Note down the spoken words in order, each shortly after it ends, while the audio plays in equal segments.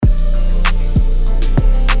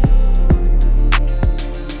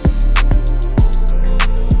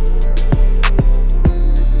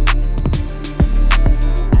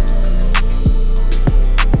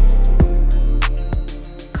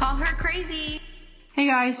Hey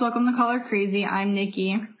guys, welcome to Call Her Crazy. I'm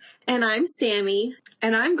Nikki. And I'm Sammy.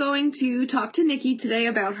 And I'm going to talk to Nikki today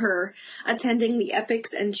about her attending the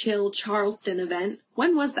Epics and Chill Charleston event.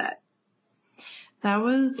 When was that? That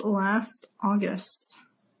was last August.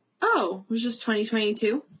 Oh, it was just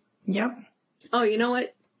 2022? Yep. Oh, you know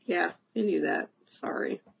what? Yeah, I knew that.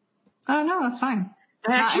 Sorry. Oh, no, that's fine.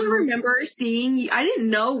 I actually remember seeing you. I didn't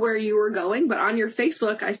know where you were going, but on your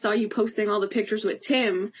Facebook, I saw you posting all the pictures with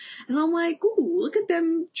Tim. And I'm like, ooh, look at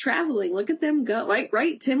them traveling. Look at them go. Like,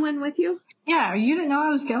 right? Tim went with you? Yeah, you didn't know I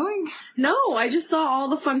was going? No, I just saw all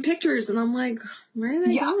the fun pictures, and I'm like, where are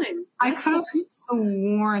they going? I could have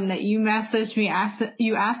sworn that you messaged me,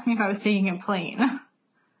 you asked me if I was taking a plane.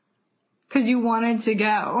 Because you wanted to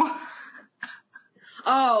go.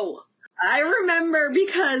 Oh, I remember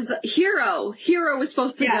because Hero was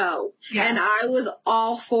supposed to go, and I was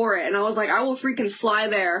all for it, and I was like, I will freaking fly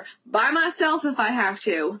there by myself if I have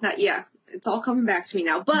to. It's all coming back to me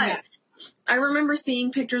now, but I remember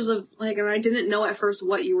seeing pictures of, like, and I didn't know at first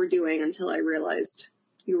what you were doing until I realized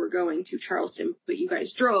you were going to Charleston, but you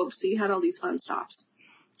guys drove, so you had all these fun stops.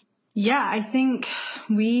 Yeah, I think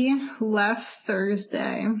we left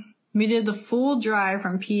Thursday. We did the full drive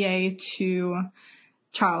from PA to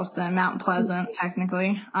Charleston, Mount Pleasant,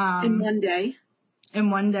 technically. In one day?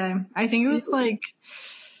 In one day. I think it was like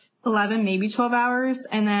 11, maybe 12 hours.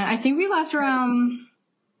 And then I think we left around,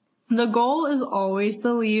 the goal is always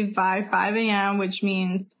to leave by 5 a.m., which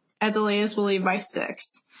means at the latest we'll leave by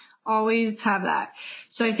 6. Always have that.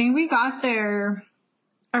 So I think we got there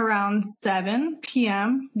around 7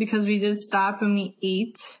 p.m. because we did stop and we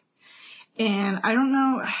ate. And I don't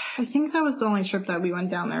know, I think that was the only trip that we went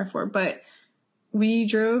down there for, but we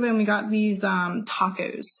drove and we got these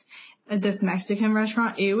tacos at this Mexican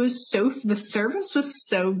restaurant. The service was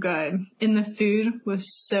so good and the food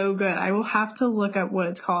was so good. I will have to look up what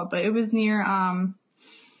it's called, but it was near,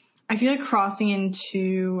 I feel like crossing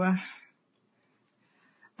into, I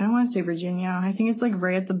don't want to say Virginia. I think it's like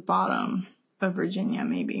right at the bottom of Virginia,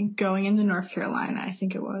 maybe going into North Carolina. I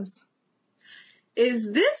think it was.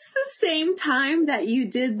 Is this the same time that you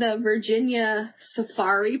did the Virginia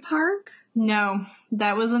Safari Park? No,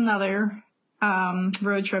 that was another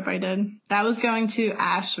road trip I did. That was going to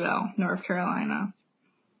Asheville, North Carolina.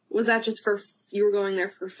 Was that just you were going there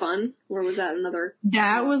for fun? Or was that another?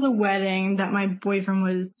 That was a wedding that my boyfriend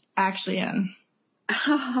was actually in.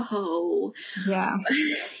 Oh. Yeah.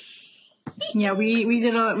 Yeah, we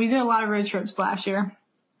did a lot of road trips last year.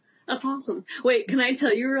 That's awesome. Wait, can I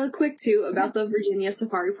tell you real quick, too, about the Virginia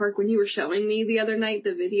Safari Park when you were showing me the other night,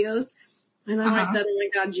 the videos? And then I said, oh my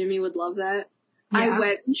God, Jimmy would love that. Yeah. I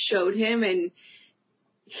went and showed him, and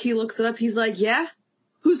he looks it up. He's like, yeah?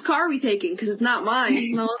 Whose car are we taking? Because it's not mine.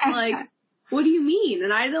 And I was like, what do you mean?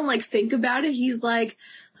 And I didn't, think about it. He's like,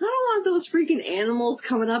 I don't want those freaking animals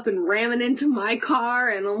coming up and ramming into my car.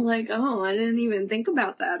 And I'm like, oh, I didn't even think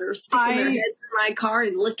about that. Or sticking their heads in my car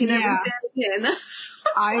and licking everything. And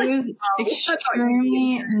I was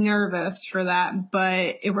extremely nervous for that,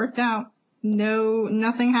 but it worked out.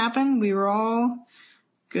 Nothing happened. We were all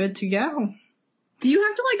good to go. Do you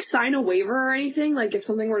have to, sign a waiver or anything? If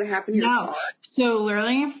something were to happen to your car? So,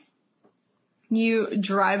 literally, you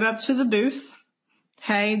drive up to the booth.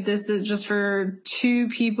 Hey, this is just for 2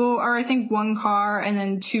 people, or I think 1 car and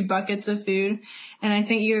then 2 buckets of food. And I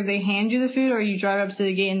think either they hand you the food or you drive up to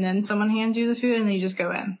the gate and then someone hands you the food and then you just go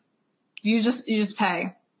in. You just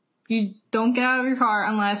pay. You don't get out of your car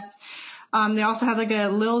unless... they also have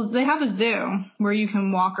they have a zoo where you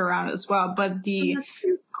can walk around as well, but the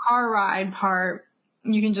car ride part,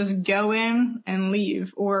 you can just go in and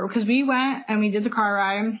leave. Or, because we went and we did the car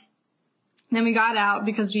ride, then we got out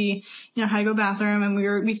because we, had to go bathroom, and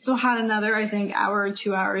we still had another, I think, hour or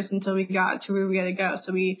 2 hours until we got to where we had to go.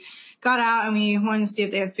 So we got out and we wanted to see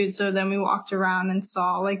if they had food. So then we walked around and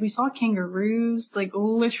we saw kangaroos,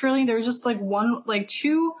 literally there was just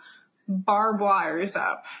 2 barbed wires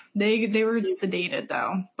up. They were sedated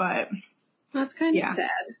though, but that's kind of sad.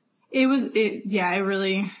 It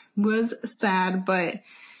really was sad, but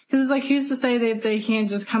because it's who's to say that they can't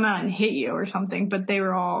just come out and hit you or something? But they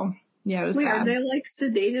were all, it was sad. Are they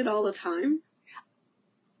sedated all the time?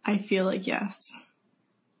 I feel like yes.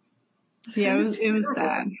 Yeah, it was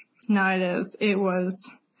sad. No, it is. It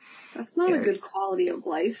was. That's not a good quality of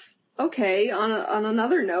life. Okay, on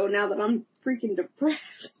another note, now that I'm freaking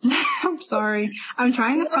depressed. I'm sorry. I'm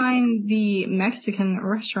trying to find the Mexican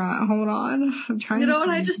restaurant. Hold on. I'm trying what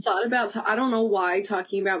I just thought about? I don't know why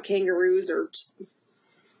talking about kangaroos or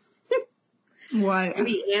what?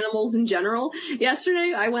 Maybe animals in general.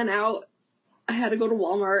 Yesterday, I went out I had to go to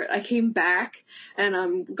Walmart. I came back and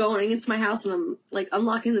I'm going into my house and I'm like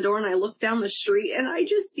unlocking the door and I look down the street and I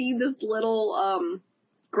just see this little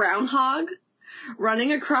groundhog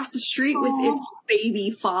running across the street with its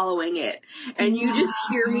baby following it. And you just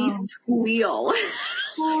hear me squeal.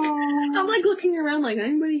 I'm like looking around like,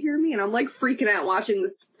 anybody hear me? And I'm like freaking out watching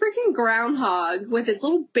this freaking groundhog with its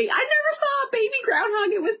little baby. I never saw a baby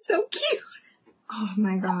groundhog. It was so cute. Oh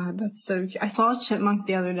my god, that's so cute. I saw a chipmunk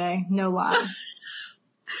the other day, no lie.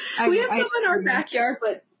 We have some in our backyard,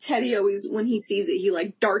 but Teddy always, when he sees it, he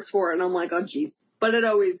like darts for it, and I'm like, oh jeez. But it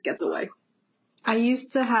always gets away. I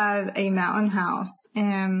used to have a mountain house,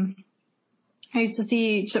 and I used to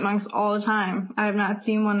see chipmunks all the time. I have not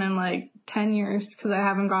seen one in like 10 years because I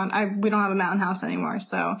haven't we don't have a mountain house anymore,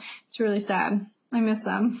 so it's really sad. I miss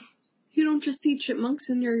them. You don't just see chipmunks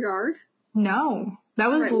in your yard? No. That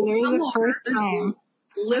was literally the first time.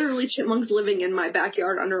 Literally chipmunks living in my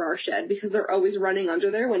backyard under our shed because they're always running under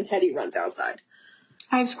there when Teddy runs outside.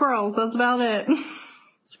 I have squirrels. That's about it.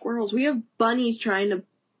 Squirrels. We have bunnies trying to...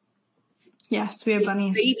 Yes, we have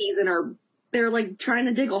bunnies. Babies in our... They're like trying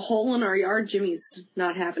to dig a hole in our yard. Jimmy's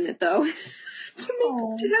not having it though.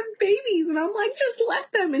 to have babies. And I'm like, just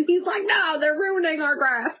let them. And he's like, no, they're ruining our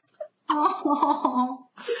grass. Oh.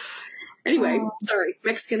 Anyway, sorry,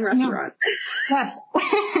 Mexican restaurant. No. Yes.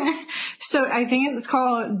 So I think it's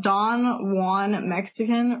called Don Juan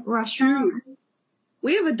Mexican Restaurant. Dude,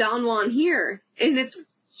 we have a Don Juan here. And it's,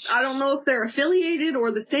 I don't know if they're affiliated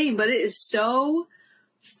or the same, but it is so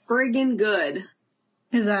friggin' good.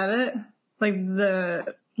 Is that it? Like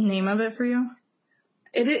the name of it for you?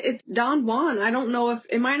 It's Don Juan. I don't know if,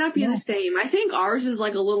 it might not be the same. I think ours is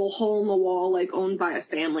like a little hole in the wall, like owned by a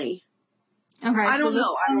family. Okay. I don't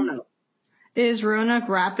know. Is Roanoke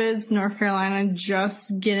Rapids, North Carolina,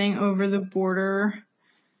 just getting over the border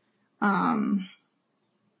from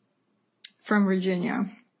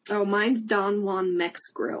Virginia? Oh, mine's Don Juan Mex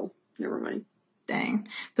Grill. Never mind. Dang.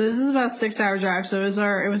 But this is about a 6-hour drive, so it was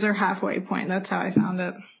our halfway point. That's how I found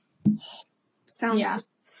it. Sounds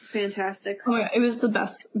fantastic. Oh, yeah, it was the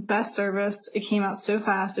best service. It came out so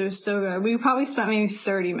fast. It was so good. We probably spent maybe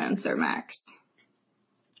 30 minutes or max.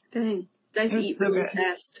 Dang. You guys eat so really good.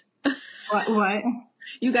 fast. What?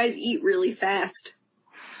 You guys eat really fast.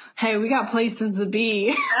 Hey, we got places to be.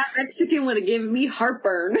 That Mexican would have given me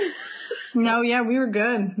heartburn. No, yeah, we were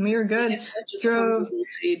good. Yeah, drove,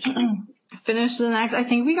 finished the next, I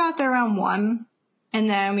think we got there around 1, and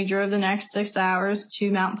then we drove the next 6 hours to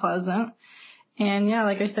Mount Pleasant. And yeah,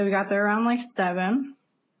 like I said, we got there around like 7.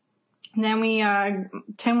 And then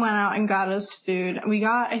Tim went out and got us food. We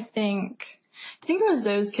got, I think it was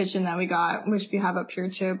Zoe's Kitchen that we got, which we have up here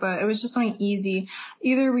too, but it was just something easy.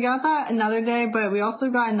 Either we got that another day, but we also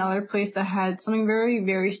got another place that had something very,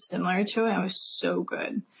 very similar to it, and it was so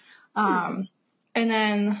good. And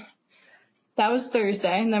then that was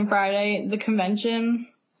Thursday, and then Friday, the convention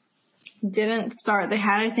didn't start. They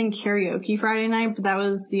had, I think, karaoke Friday night, but that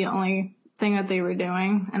was the only thing that they were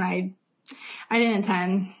doing, and I didn't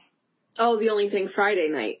attend. Oh, the only thing Friday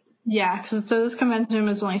night. Yeah, so this convention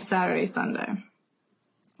was only Saturday, Sunday,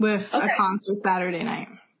 with a concert Saturday night.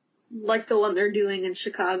 Like the one they're doing in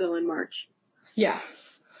Chicago in March. Yeah,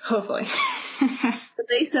 hopefully.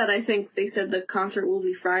 But I think they said the concert will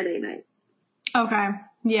be Friday night. Okay.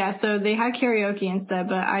 Yeah, so they had karaoke instead,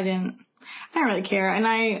 but I didn't really care. And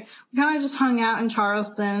we kind of just hung out in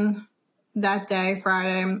Charleston that day,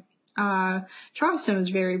 Friday. Charleston was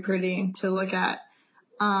very pretty to look at.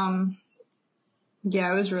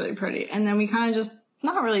 Yeah, it was really pretty. And then we kind of just, we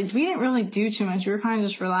didn't really do too much. We were kind of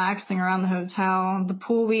just relaxing around the hotel. The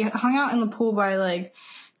pool, we hung out in the pool by like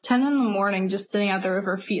 10 in the morning, just sitting out there with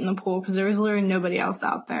our feet in the pool because there was literally nobody else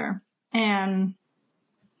out there. And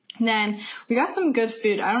then we got some good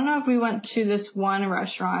food. I don't know if we went to this one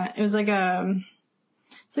restaurant. It was like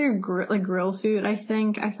grill food, I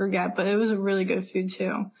think. I forget, but it was a really good food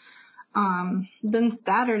too. Then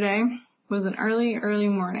Saturday was an early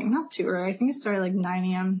morning. Not too early. I think it started like 9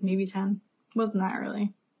 a.m., maybe 10. It wasn't that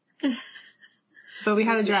early. But we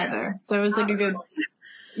had to drive there. So it was like a good...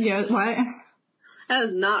 Yeah, what? That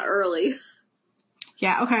is not early.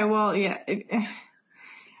 Yeah, okay, well, yeah.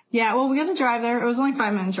 Yeah, well, we had to drive there. It was only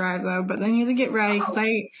 5-minute drive, though. But then you had to get ready, because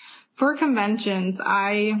for conventions,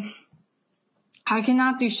 I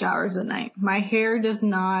cannot do showers at night. My hair does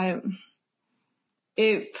not...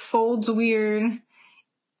 It folds weird.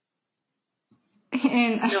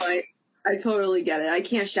 And no, I totally get it. I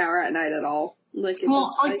can't shower at night at all. I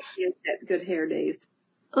can't get good hair days.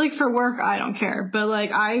 Like for work, I don't care. But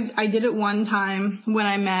like I did it one time when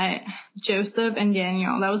I met Joseph and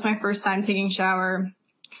Daniel. That was my first time taking a shower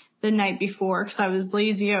the night before because I was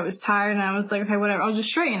lazy, I was tired, and I was like, okay, whatever, I'll just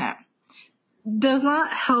straighten it. Does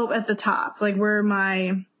not help at the top, like where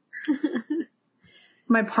my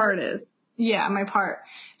part is. Yeah, my part.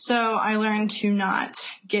 So I learned to not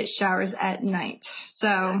get showers at night.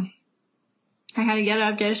 So I had to get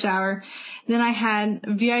up, get a shower. Then I had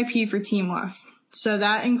VIP for Team Wolf. So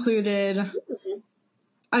that included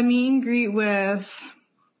a meet and greet with,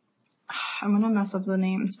 I'm going to mess up the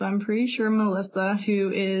names, but I'm pretty sure Melissa,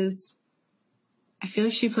 who is, I feel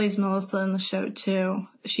like she plays Melissa in the show too.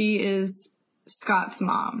 She is Scott's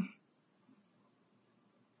mom.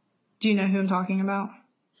 Do you know who I'm talking about?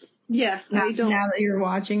 Yeah, I don't. Now that you're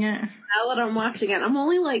watching it? Now that I'm watching it, I'm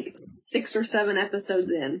only like 6 or 7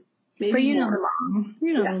 episodes in. Maybe but you more. know her mom.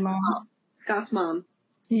 You know her mom. Scott's mom.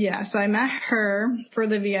 Yeah, so I met her for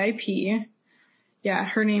the VIP. Yeah,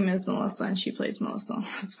 her name is Melissa, and she plays Melissa.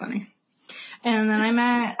 That's funny. And then I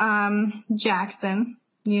met Jackson.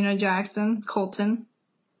 You know Jackson? Colton?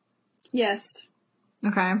 Yes.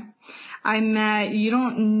 Okay. I met, you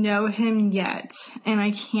don't know him yet, and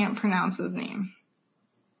I can't pronounce his name.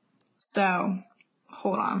 So,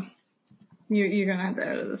 hold on. You're going to have to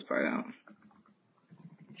edit this part out.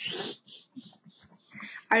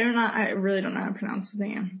 I really don't know how to pronounce his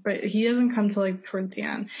name, but he doesn't come till like towards the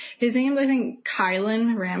end. His name's, I think,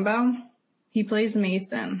 Kylan Rambo. He plays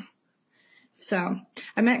Mason. So,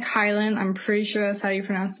 I met Kylan. I'm pretty sure that's how you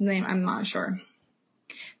pronounce his name. I'm not sure.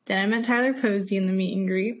 Then I met Tyler Posey in the meet and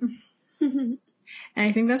greet. And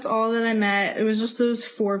I think that's all that I met. It was just those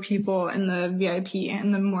 4 people in the VIP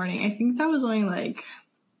in the morning. I think that was only like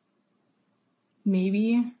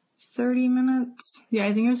maybe 30 minutes. Yeah,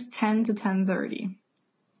 I think it was 10 to 10:30.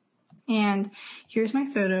 And here's my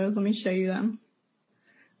photos. Let me show you them.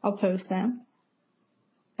 I'll post them.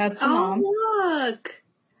 That's the mom. Look.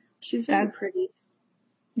 She's very pretty.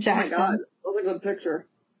 Jackson. Oh my God. That was a good picture.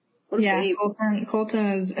 What a babe. Colton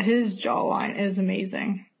is, his jawline is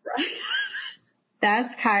amazing. Right.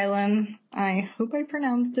 That's Kylan. I hope I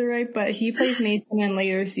pronounced it right, but he plays Mason in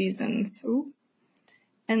later seasons. Ooh.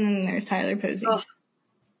 And then there's Tyler Posey. Oh.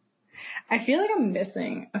 I feel like I'm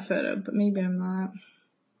missing a photo, but maybe I'm not.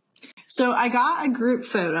 So I got a group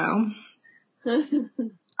photo.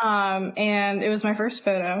 And it was my first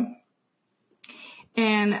photo.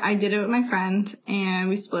 And I did it with my friend, and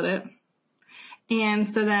we split it. And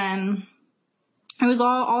so then it was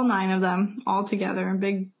all 9 of them all together, a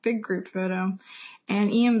big group photo.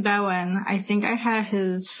 And Ian Bowen, I think I had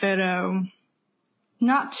his photo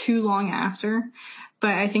not too long after,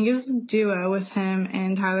 but I think it was a duo with him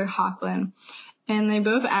and Tyler Hoechlin. And they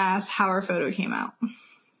both asked how our photo came out.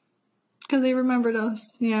 Because they remembered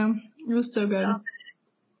us. Yeah, it was so good.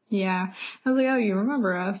 Yeah. I was like, oh, you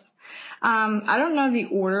remember us. I don't know the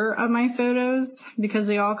order of my photos because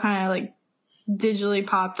they all kind of like digitally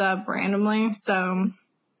popped up randomly. So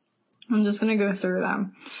I'm just going to go through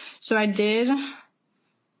them. So I did,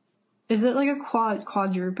 is it like a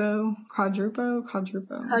quadruple?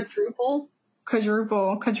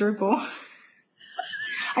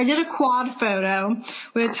 I did a quad photo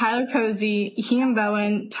with Tyler Posey, Ian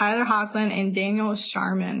Bowen, Tyler Hoechlin, and Daniel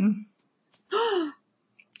Sharman.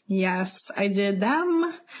 Yes, I did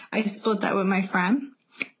them. I split that with my friend.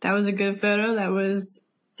 That was a good photo. That was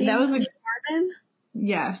a Sharman?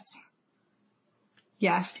 Yes.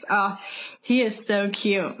 He is so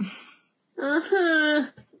cute. Uh-huh.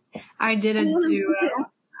 I did a duo.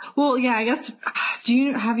 Well, yeah, I guess,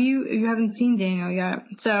 you haven't seen Daniel yet.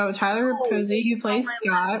 So Tyler Posey, who plays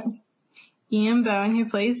Scott, Ian Bowen, who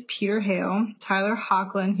plays Peter Hale, Tyler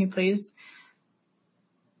Hoechlin, who plays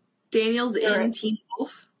Daniel's in Teen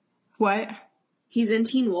Wolf. What? He's in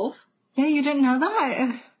Teen Wolf? Yeah, you didn't know that?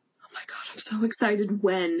 Oh my God, I'm so excited.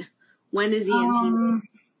 When is he in Teen Wolf?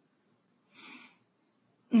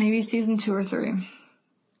 Maybe season 2 or 3.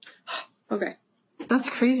 Okay. That's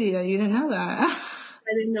crazy that you didn't know that.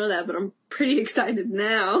 I didn't know that, but I'm pretty excited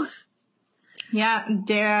now. Yeah,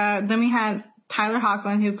 then we had Tyler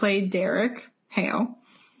Hoechlin, who played Derek Hale.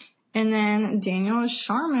 And then Daniel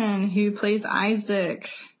Sharman, who plays Isaac.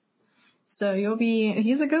 So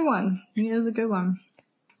he's a good one. He is a good one.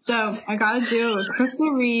 So I got to do it with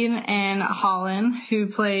Crystal Reed and Holland, who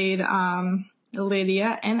played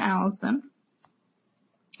Lydia and Allison.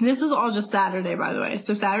 This is all just Saturday, by the way.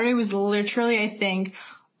 So Saturday was literally, I think,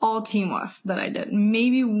 all Team Wolf that I did.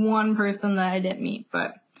 Maybe one person that I didn't meet,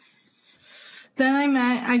 but then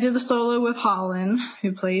I did the solo with Holland,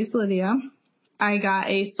 who plays Lydia. I got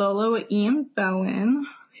a solo with Ian Bowen,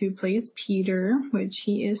 who plays Peter, which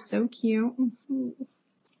he is so cute.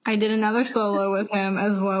 I did another solo with him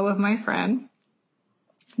as well with my friend.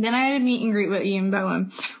 Then I had a meet and greet with Ian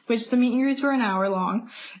Bowen, which the meet and greets were an hour long.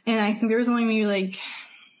 And I think there was only maybe like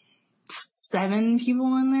 7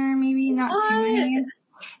 people in there, maybe, not too many.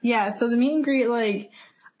 Yeah, so the meet and greet, like,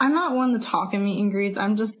 I'm not one to talk in meet and greets.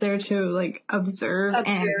 I'm just there to, like, observe.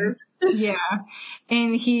 And, yeah.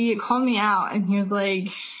 And he called me out, and he was like,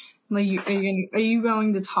 are you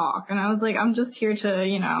going to talk? And I was like, I'm just here to,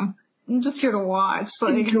 I'm just here to watch.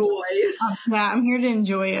 Like, enjoy. Yeah, I'm here to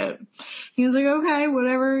enjoy it. He was like, okay,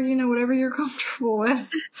 whatever you're comfortable with.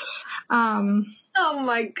 Oh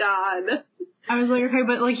my God. I was like, okay,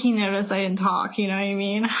 but like he noticed I didn't talk, you know what I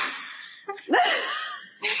mean?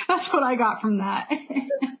 That's what I got from that.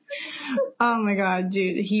 Oh my God,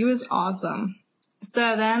 dude, he was awesome.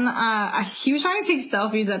 So then, he was trying to take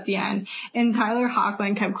selfies at the end, and Tyler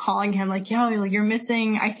Hoechlin kept calling him like, yo, like, you're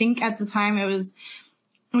missing, I think at the time it was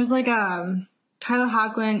like, Tyler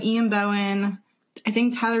Hoechlin, Ian Bowen, I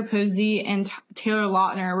think Tyler Posey and Taylor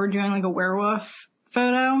Lautner were doing like a werewolf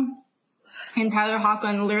photo. And Tyler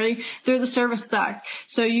Hoechlin, literally, the service sucked.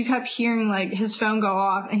 So you kept hearing like his phone go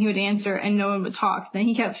off, and he would answer and no one would talk. Then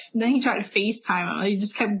he tried to FaceTime him. He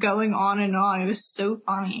just kept going on and on. It was so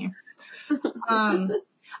funny.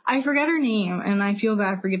 I forget her name, and I feel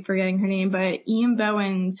bad for forgetting her name, but Ian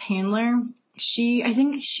Bowen's handler, I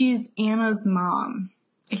think she's Anna's mom.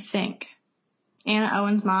 I think. Anna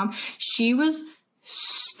Owen's mom. She was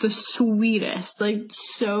the sweetest. Like,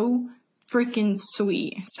 so freaking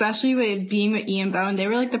sweet. Especially with being with Ian Bowen. They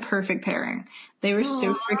were like the perfect pairing. They were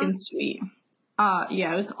so freaking sweet.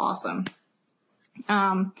 Yeah, it was awesome.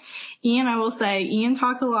 Ian, I will say, Ian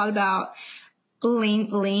talked a lot about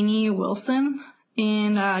Lainey Wilson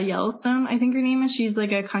in Yellowstone, I think her name is. She's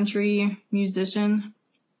like a country musician.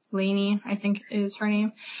 Lainey, I think is her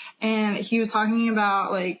name. And he was talking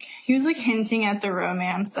about, like, he was like hinting at the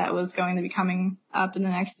romance that was going to be coming up in the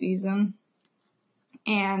next season.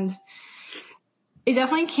 And it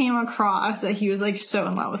definitely came across that he was like so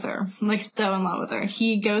in love with her. Like, so in love with her.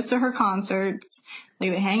 He goes to her concerts.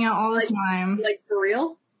 Like, they hang out all the time. Like, for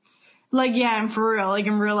real? Like, yeah, and for real, like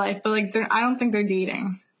in real life. But like, I don't think they're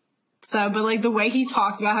dating. So, but like the way he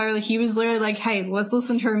talked about her, like he was literally like, hey, let's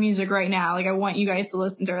listen to her music right now. Like, I want you guys to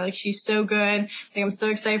listen to her. Like, she's so good. Like, I'm so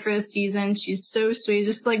excited for this season. She's so sweet.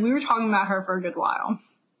 Just like, we were talking about her for a good while.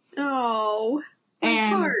 Oh,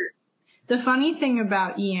 and heart. The funny thing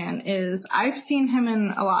about Ian is I've seen him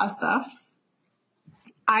in a lot of stuff.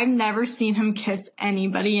 I've never seen him kiss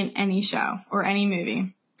anybody in any show or any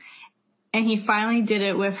movie. And he finally did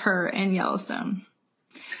it with her in Yellowstone.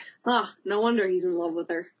 No wonder he's in love with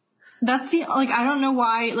her. That's I don't know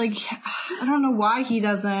why he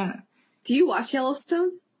doesn't. Do you watch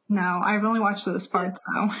Yellowstone? No, I've only watched those parts,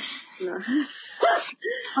 so. No.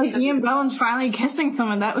 Like, Ian Bowen's finally kissing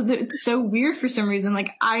someone. It's so weird for some reason. Like,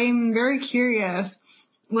 I'm very curious.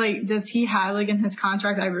 Like, does he have, like, in his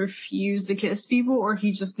contract, I refuse to kiss people, or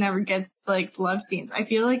he just never gets, like, love scenes? I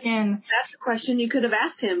feel like That's a question you could have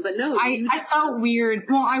asked him, but no. I felt weird.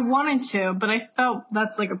 Well, I wanted to, but I felt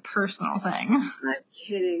that's, like, a personal thing. I'm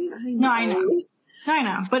kidding. I know. No, I know. I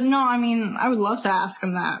know. But no, I mean, I would love to ask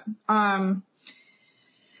him that.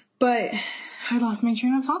 But I lost my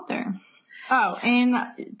train of thought there. Oh, and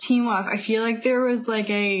Teen Wolf. I feel like there was, like,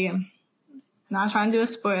 not trying to do a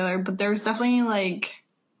spoiler, but there was definitely, like,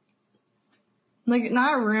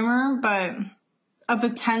 not a rumor, but a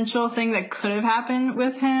potential thing that could have happened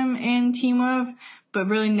with him in Teen Wolf, but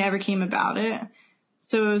really never came about it.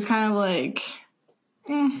 So it was kind of like,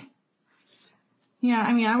 Yeah,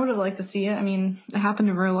 I mean, I would have liked to see it. I mean, it happened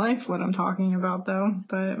in real life, what I'm talking about, though,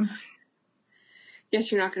 but...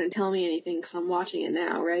 Guess you're not going to tell me anything because I'm watching it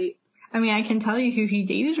now, right? I mean, I can tell you who he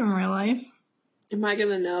dated in real life. Am I going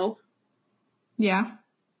to know? Yeah.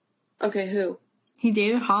 Okay, who? He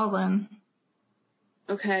dated Holland.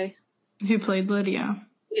 Okay. Who played Lydia.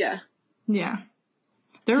 Yeah. Yeah.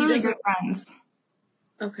 They're really good friends.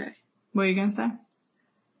 Okay. What are you going to say?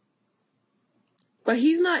 But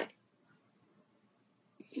he's not...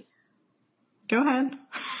 Go ahead.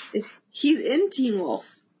 He's in Teen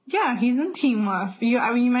Wolf. Yeah, he's in Teen Wolf. You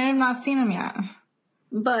might have not seen him yet.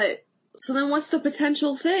 But, so then what's the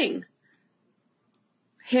potential thing?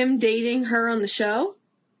 Him dating her on the show?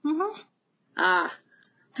 Mm-hmm.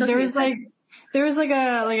 There was like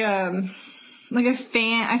a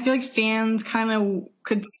fan. I feel like fans kind of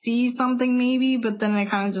could see something maybe, but then it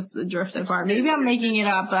kind of just drifted apart. Maybe I'm making it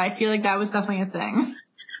up, but I feel like that was definitely a thing.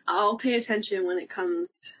 I'll pay attention when it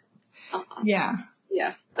comes. Yeah.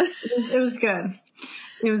 Yeah. It was good.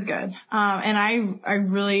 It was good. And I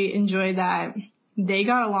really enjoyed that they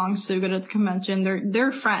got along so good at the convention.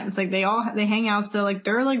 They're friends. Like they hang out still. Like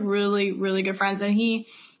they're like really, really good friends. And he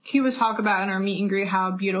he would talk about in our meet and greet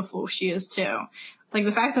how beautiful she is too. Like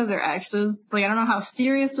the fact that they're exes, like I don't know how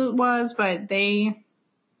serious it was, but they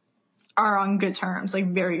are on good terms,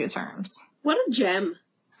 like very good terms. What a gem.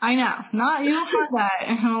 I know. You don't have that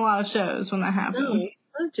in a lot of shows when that happens.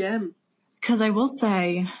 No, what a gem. Because I will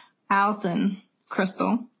say, Allison,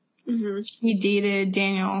 Crystal, she dated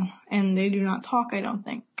Daniel, and they do not talk, I don't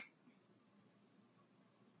think.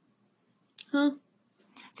 Huh?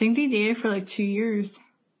 I think they dated for like 2 years.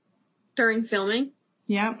 During filming?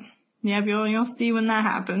 Yep. You'll see when that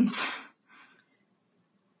happens.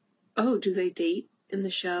 Oh, do they date in the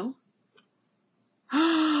show?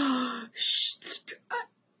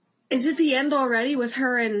 Is it the end already with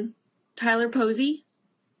her and Tyler Posey?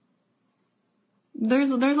 There's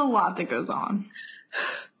a lot that goes on.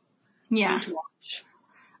 Yeah. To watch.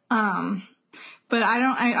 But I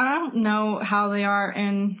don't know how they are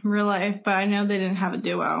in real life, but I know they didn't have a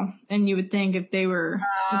duo. And you would think if they were,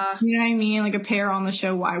 you know what I mean, like a pair on the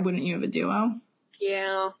show, why wouldn't you have a duo?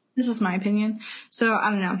 Yeah. This is my opinion. So I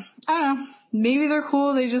don't know. Maybe they're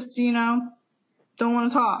cool. They just, don't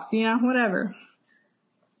want to talk, whatever.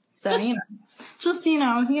 So, just,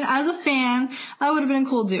 as a fan, that would have been a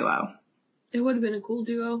cool duo. It would have been a cool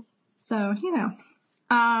duo. So,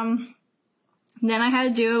 then I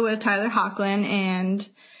had a duo with Tyler Hoechlin and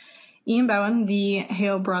Ian Bowen, the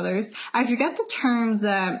Hale brothers. I forget the terms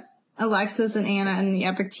that Alexis and Anna and the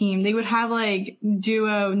Epic team, they would have like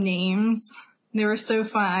duo names. They were so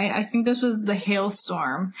fun. I think this was the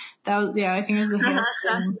Hailstorm. I think it was the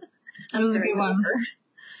Hailstorm. It was a good one.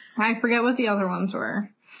 I forget what the other ones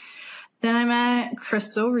were. Then I met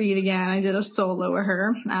Crystal Reed again. I did a solo with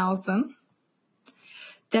her, Allison.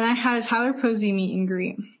 Then I had a Tyler Posey meet and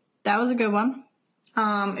greet. That was a good one.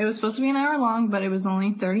 It was supposed to be an hour long, but it was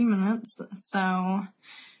only 30 minutes. So,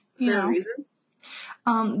 No reason?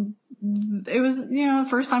 It was,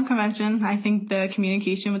 first time convention. I think the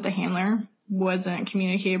communication with the handler wasn't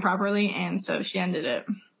communicated properly, and so she ended it.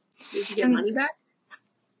 Did you get money back?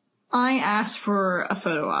 I asked for a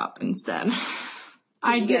photo op instead.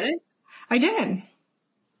 Did you get it? I did.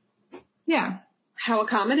 Yeah. How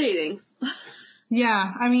accommodating.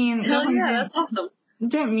 Yeah, I mean... Hell yeah, that's awesome. It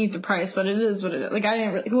didn't meet the price, but it is what it is. Like, I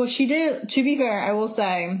didn't really... Well, she did... To be fair, I will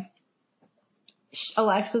say...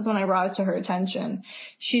 Alexis, when I brought it to her attention,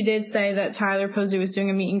 she did say that Tyler Posey was doing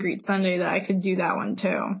a meet and greet Sunday, that I could do that one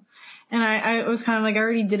too. And I was kind of like, I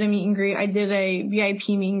already did a meet and greet. I did a VIP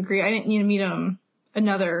meet and greet. I didn't need to meet him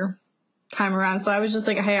another time around. So I was just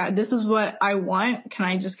like, hey, this is what I want. Can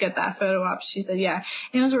I just get that photo op? She said, yeah.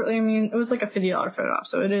 And it was really, it was like a $50 photo op.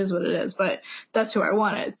 So it is what it is, but that's who I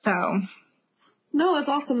wanted. So. No, it's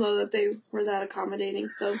awesome though that they were that accommodating.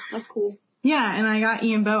 So that's cool. Yeah. And I got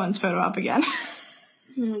Ian Bowen's photo op again.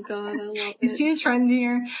 Oh God, I love it. You see a trend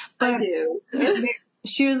here? But I do.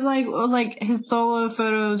 She was like, well, like his solo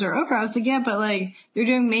photos are over. I was like, yeah, but like they're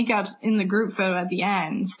doing makeups in the group photo at the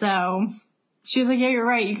end. So she was like, yeah, you're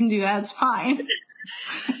right. You can do that. It's fine.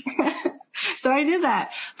 So I did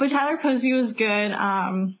that. But Tyler Posey was good.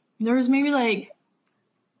 There was maybe like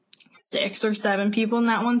 6 or 7 people in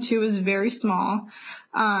that one too. It was very small.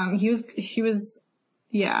 He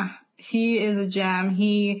is a gem.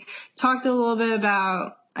 He talked a little bit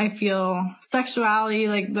about, I feel, sexuality.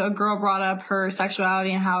 Like the girl brought up her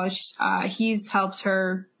sexuality and how he's helped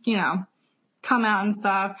her, come out and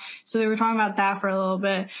stuff. So they were talking about that for a little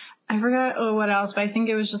bit. I forgot what else, but I think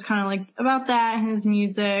it was just kind of like about that and his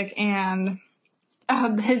music and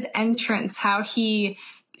his entrance,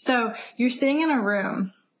 so you're sitting in a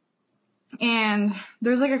room and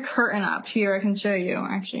there's like a curtain up here. I can show you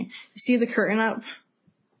actually. You see the curtain up?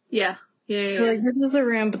 Yeah. So like this is the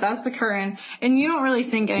room, but that's the curtain, and you don't really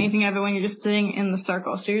think anything of it when you're just sitting in the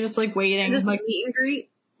circle. So you're just like waiting. Is this like a meet and greet?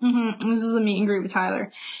 This is a meet and greet with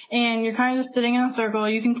Tyler, and you're kind of just sitting in a circle.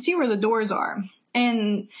 You can see where the doors are,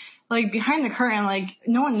 and like behind the curtain, like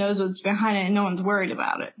no one knows what's behind it, and no one's worried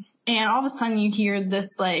about it. And all of a sudden, you hear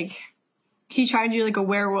this like he tried to do like a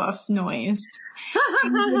werewolf noise,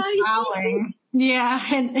 and he was howling. Yeah,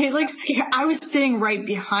 and it like scared. I was sitting right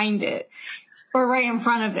behind it, or right in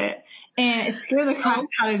front of it. And it scared the crap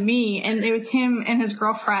out of me, and it was him and his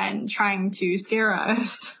girlfriend trying to scare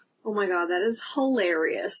us. Oh my God, that is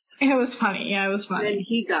hilarious. It was funny. Yeah, it was funny. And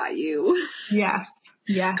he got you. Yes.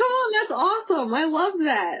 Come on, that's awesome. I love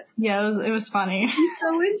that. Yeah, it was funny. He's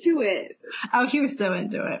so into it. Oh, he was so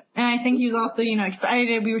into it. And I think he was also,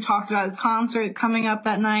 excited. We were talking about his concert coming up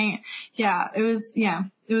that night. Yeah, it was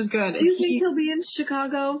good. Do you think he'll be in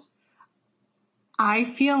Chicago? I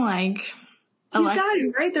feel like... He's got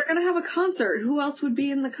to, right? They're going to have a concert. Who else would be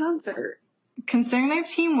in the concert? Considering they have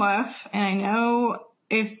Team Wolf, and I know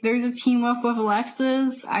if there's a team up with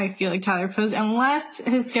Alexis, I feel like Tyler Posey, unless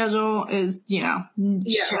his schedule is, Yeah,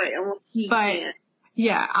 shit. right. Almost he But can't.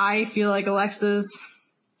 yeah, I feel like Alexis,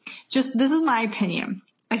 this is my opinion.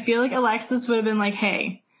 I feel like Alexis would have been like,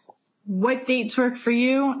 hey, what dates work for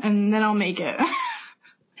you? And then I'll make it.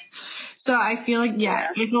 So I feel like,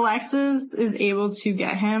 if Alexis is able to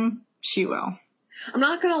get him, she will. I'm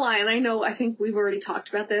not gonna lie, and I think we've already talked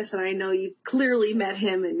about this, and I know you've clearly met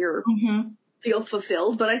him and you're feel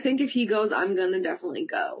fulfilled, but I think if he goes, I'm gonna definitely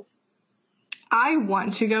go. I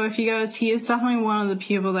want to go if he goes. He is definitely one of the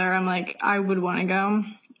people there I'm like, I would want to go.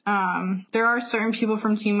 There are certain people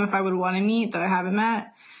from Team Wolf I would want to meet that I haven't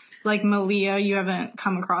met. Like Malia, you haven't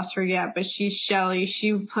come across her yet, but she's Shelly.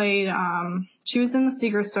 She played, she was in the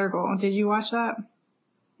Secret Circle. Did you watch that?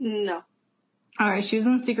 No. Alright, she was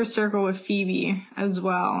in the Secret Circle with Phoebe as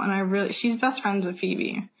well, and she's best friends with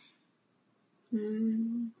Phoebe.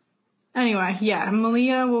 Anyway, yeah,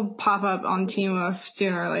 Malia will pop up on Team Wolf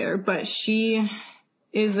sooner or later, but she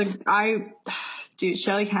is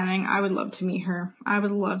Shelly Kenning, I would love to meet her.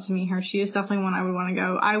 She is definitely one I would want to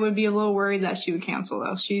go. I would be a little worried that she would cancel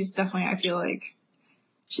though. She's definitely, I feel like,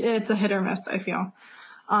 it's a hit or miss, I feel.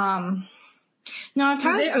 No,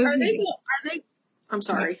 are they, I'm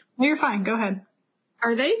sorry. No, you're fine, go ahead.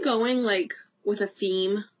 Are they going, like, with a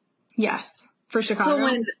theme? Yes, for Chicago. So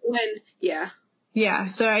when Yeah,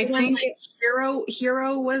 so I think... Like,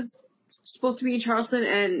 Hero was supposed to be Charleston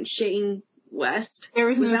and Shane West. There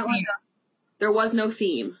was no theme. There was no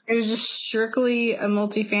theme. It was just strictly a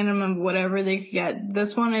multi-fandom of whatever they could get.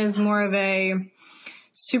 This one is more of a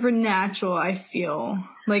supernatural, I feel.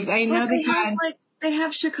 Like, I know they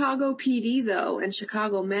have Chicago PD, though, and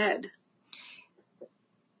Chicago Med.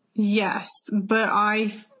 Yes, but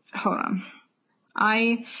hold on.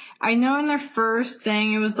 I know in their first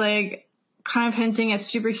thing, it was like kind of hinting at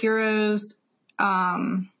superheroes,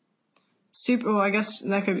 I guess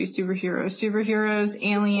that could be superheroes,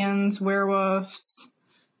 aliens, werewolves,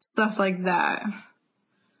 stuff like that.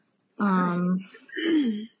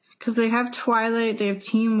 Cause they have Twilight, they have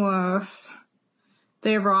Teen Wolf,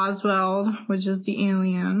 they have Roswell, which is the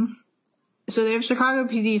alien. So they have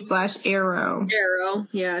Chicago PD / Arrow. Arrow,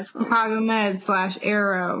 yeah. Chicago Med /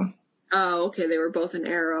 Arrow. Oh, okay, they were both in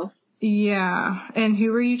Arrow. Yeah. And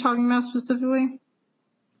who were you talking about specifically?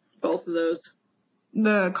 Both of those.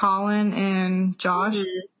 The Colin and Josh?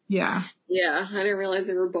 Mm-hmm. Yeah. Yeah, I didn't realize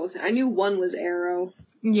they were both. I knew one was Arrow.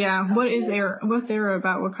 Yeah. What is Arrow? What's Arrow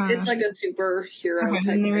about? What kind It's like a superhero type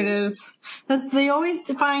and there thing. It is. They always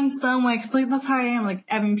define some way, cause like, that's how I am, like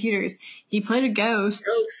Evan Peters. He played a ghost.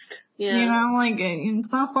 Yeah. You know, like,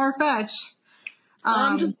 it's not far-fetched.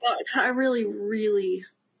 I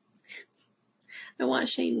want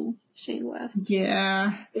Shane West.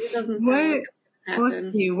 Yeah. It doesn't sound like it's gonna happen.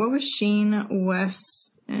 Let's see. What was Shane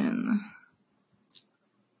West in?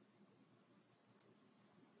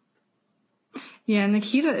 Yeah,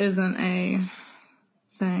 Nikita isn't a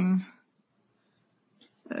thing.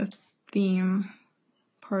 A theme.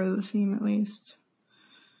 Part of the theme, at least.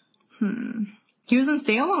 He was in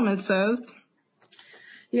Salem, it says.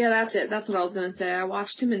 Yeah, that's it. That's what I was going to say. I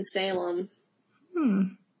watched him in Salem.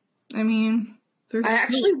 I mean... I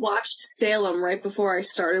actually watched Salem right before I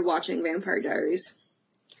started watching Vampire Diaries.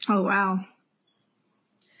 Oh, wow.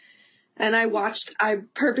 And I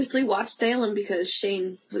purposely watched Salem because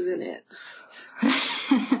Shane was in it.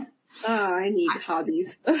 I need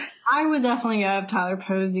hobbies. I would definitely go if Tyler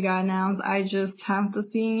Posey got announced. I just have to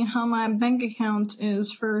see how my bank account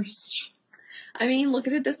is first. I mean, look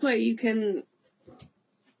at it this way. You can...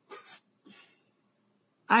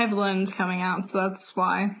 I have loans coming out, so that's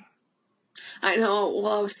why. I know.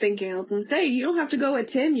 Well, I was going to say, you don't have to go with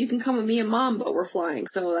Tim. You can come with me and Mom, but we're flying,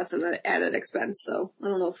 so that's an added expense. So I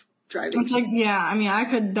don't know if driving... It's like, yeah, I mean, I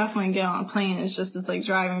could definitely get on a plane. It's just, it's like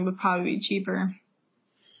driving would probably be cheaper.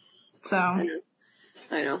 So. I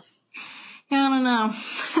know. Yeah, I don't know.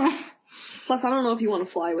 Plus, I don't know if you want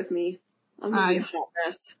to fly with me. I'm going to be a hot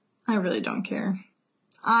mess. I really don't care.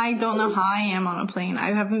 I don't know how I am on a plane.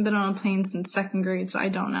 I haven't been on a plane since 2nd grade, so I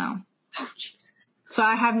don't know. Oh, Jesus. So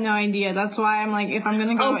I have no idea. That's why I'm like, if I'm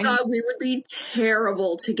going to go... Oh, God, we would be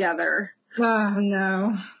terrible together. Oh,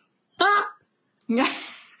 no. Yeah.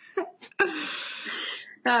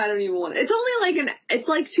 I don't even want it. It's only it's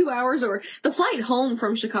like 2 hours, or the flight home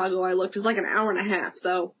from Chicago, I looked, is like an hour and a half,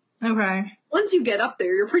 so. Okay. Once you get up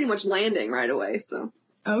there, you're pretty much landing right away, so.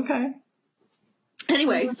 Okay.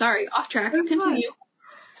 Anyway, sorry, off track. Continue.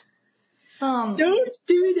 Don't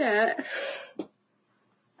do that.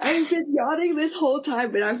 I've been yawning this whole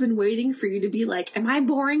time, but I've been waiting for you to be like, am I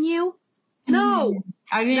boring you? No.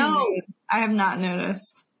 I didn't. No. I have not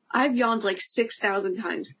noticed. I've yawned like 6,000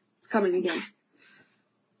 times. It's coming again.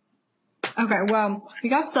 Okay, well, we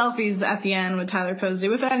got selfies at the end with Tyler Posey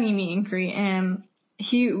without any meet and greet, and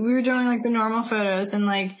we were doing like the normal photos, and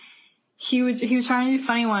like he was trying to do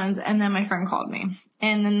funny ones, and then my friend called me,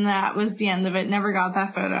 and then that was the end of it. Never got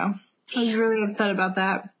that photo. I was really upset about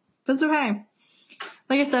that, but it's okay.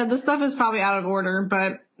 Like I said, this stuff is probably out of order,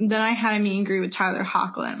 but then I had a meet and greet with Tyler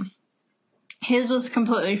Hoechlin. His was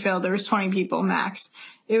completely filled. There was 20 people max.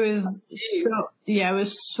 It was it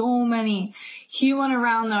was so many. He went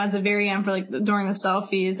around though at the very end for like during the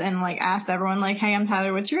selfies and like asked everyone like, "Hey, I'm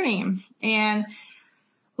Tyler. What's your name?" And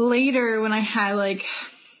later when I had like,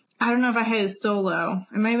 I don't know if I had his solo.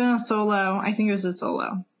 It might have been a solo. I think it was a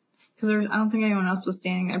solo because I don't think anyone else was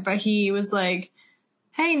standing there. But he was like,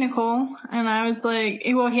 "Hey, Nicole," and I was like,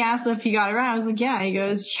 well, he asked if he got it right. I was like, "Yeah." He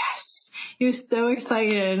goes, "Yes." He was so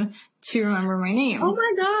excited to remember my name. Oh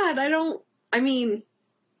my god,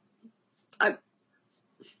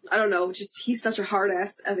 I don't know, just he's such a hard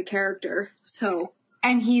ass as a character, so.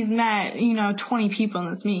 And he's met, 20 people in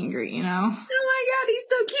this meet and greet, Oh my god, he's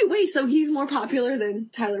so cute. Wait, so he's more popular than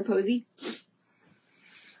Tyler Posey?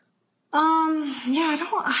 Yeah,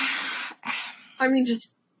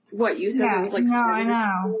 just what you said, it was like no, I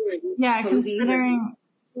know. Yeah, considering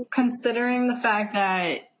the fact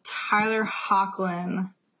that Tyler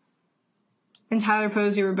Hoechlin and Tyler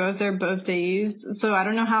Posey were both there both days. So I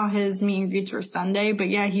don't know how his meet and greets were Sunday, but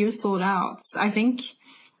yeah, he was sold out. I think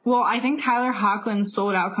Tyler Hoechlin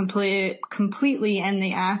sold out completely, and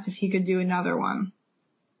they asked if he could do another one.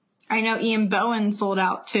 I know Ian Bowen sold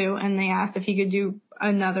out too, and they asked if he could do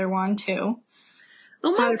another one too.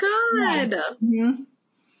 Oh my god. Mm-hmm.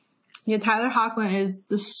 Yeah, Tyler Hoechlin is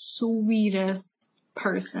the sweetest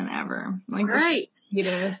person ever. Like, right. The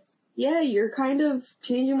sweetest. Yeah, you're kind of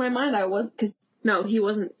changing my mind. He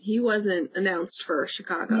wasn't announced for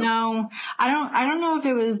Chicago. No, I don't know if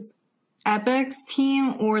it was Epic's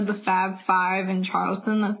team or the Fab Five in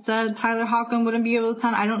Charleston that said Tyler Hoechlin wouldn't be able to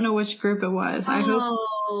attend. I don't know which group it was. I know,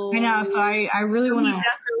 so I really want to. He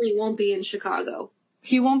definitely won't be in Chicago.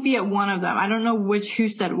 He won't be at one of them. I don't know who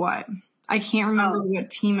said what. I can't remember what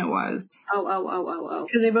team it was. Oh.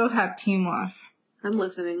 Because they both have team left. I'm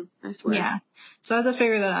listening, I swear. Yeah. So I have to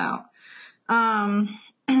figure that out.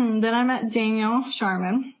 Then I met Daniel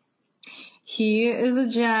Sharman. He is a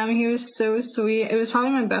gem. He was so sweet. It was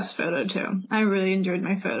probably my best photo, too. I really enjoyed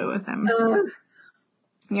my photo with him.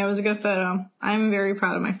 Yeah, it was a good photo. I'm very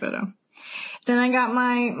proud of my photo. Then I got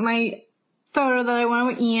my photo that I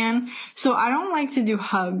wanted with Ian. So I don't like to do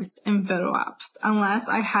hugs in photo ops unless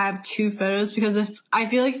I have two photos, because if I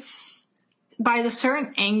feel like by the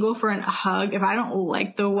certain angle for a hug, if I don't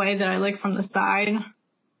like the way that I like from the side,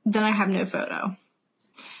 then I have no photo.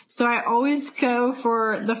 So I always go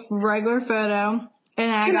for the regular photo.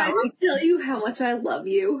 And I just tell you how much I love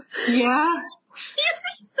you? Yeah.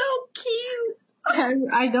 You're so cute.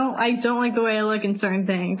 I don't like the way I look in certain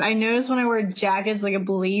things. I notice when I wear jackets, like a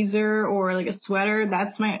blazer or like a sweater,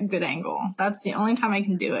 that's my good angle. That's the only time I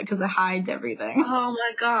can do it because it hides everything. Oh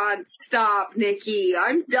my god, stop, Nikki.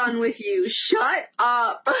 I'm done with you. Shut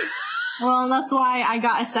up. Well, that's why I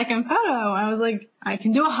got a second photo. I was like, I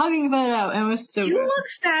can do a hugging photo. And it was so good. You look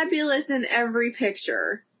fabulous in every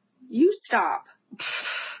picture. You stop.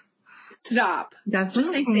 Stop. That's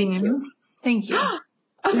just say thank you. Thank you.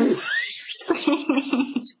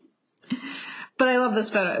 But I love this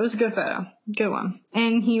photo. It was a good photo. Good one.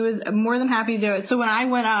 And he was more than happy to do it. So when I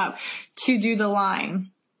went up to do the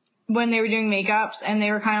line, when they were doing makeups, and they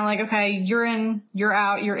were kind of like, okay, you're in, you're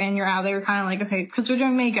out, you're in, you're out. They were kind of like, okay, because we're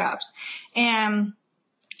doing makeups. And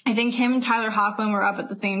I think him and Tyler Hoechlin were up at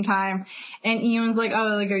the same time. And Ian was like,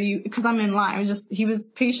 oh, like, are you, because I'm in line. He was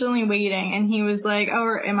patiently waiting. And he was like, oh,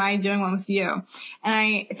 or am I doing one with you? And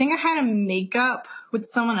I think I had a makeup with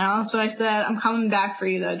someone else, but I said, I'm coming back for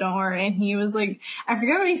you though, don't worry. And he was like, I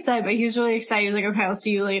forget what he said, but he was really excited. He was like, okay, I'll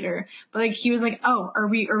see you later. But like, he was like, oh, are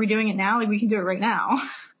we doing it now? Like, we can do it right now.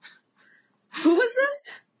 Who was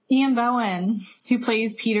this? Ian Bowen, who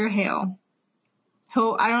plays Peter Hale.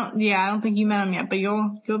 I don't think you met him yet, but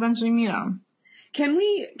you'll eventually meet him. Can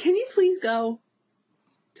you please go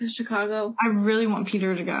to Chicago? I really want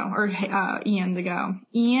Peter to go, or Ian to go.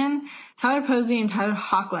 Ian, Tyler Posey, and Tyler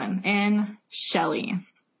Hoechlin, and Shelly.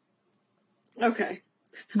 Okay.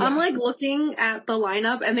 Yeah. I'm like looking at the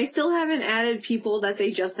lineup, and they still haven't added people that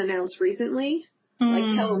they just announced recently. Like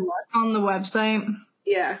Kellen Lutz. On the website?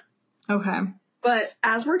 Yeah. Okay. But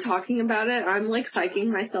as we're talking about it, I'm like psyching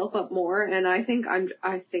myself up more, and I think I'm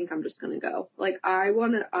just gonna go. Like,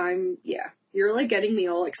 yeah. You're, like, getting me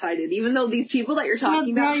all excited. Even though these people that you're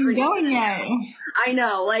talking about... Where are you going yet? I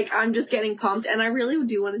know. Like, I'm just getting pumped. And I really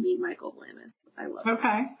do want to meet Michael Blamis. I love him.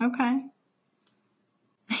 Okay.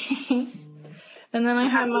 And then I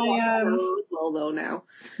have my... Roswell, though, now.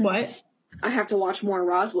 What? I have to watch more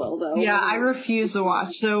Roswell, though. Yeah, I refuse to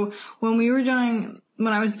watch. So when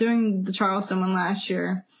I was doing the Charleston one last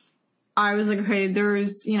year, I was like, okay,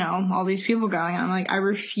 there's, all these people going. And I'm like, I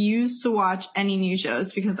refuse to watch any new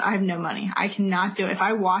shows because I have no money. I cannot do it. If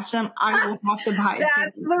I watch them, I will have to buy it.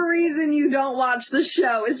 That's the reason you don't watch the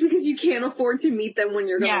show, is because you can't afford to meet them when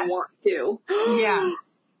you're going to want to. Yeah.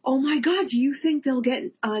 Oh my God, do you think they'll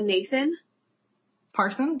get Nathan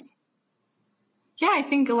Parsons? Yeah, I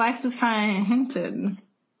think Alexis kind of hinted.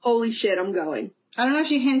 Holy shit, I'm going. I don't know if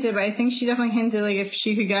she hinted, but I think she definitely hinted, like, if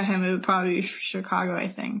she could get him, it would probably be Chicago, I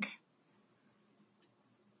think.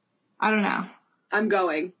 I don't know. I'm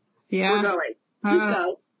going. Yeah? We're going. Let's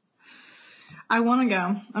go. I want to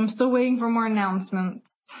go. I'm still waiting for more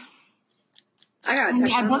announcements. I got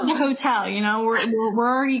to I booked the hotel, we're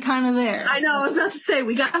already kind of there. I know, I was about to say,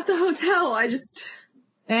 we got the hotel.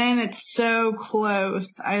 And it's so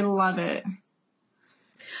close. I love it.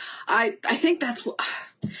 I think that's what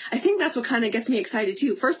kind of gets me excited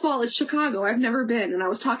too. First of all, it's Chicago. I've never been, and I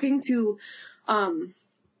was talking to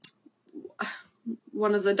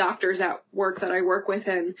one of the doctors at work that I work with,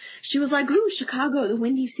 and she was like, "Ooh, Chicago, the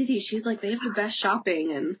Windy City." She's like, "They have the best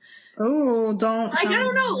shopping," and I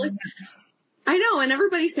don't know, like, I know, and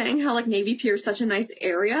everybody's saying how, like, Navy Pier is such a nice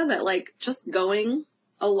area that, like, just going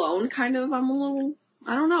alone, kind of, I'm a little,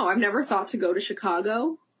 I don't know. I've never thought to go to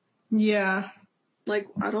Chicago. Yeah. Like,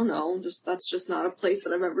 I don't know, that's just not a place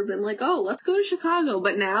that I've ever been like, oh, let's go to Chicago.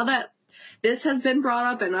 But now that this has been brought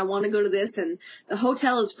up and I want to go to this, and the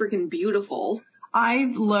hotel is freaking beautiful.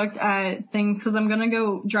 I've looked at things because I'm going to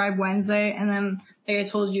go drive Wednesday, and then, like I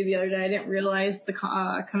told you the other day, I didn't realize the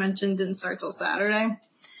convention didn't start till Saturday.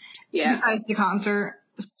 Yeah. Besides the concert,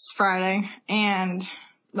 it's Friday, and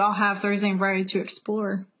I'll have Thursday and Friday to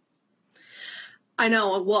explore. I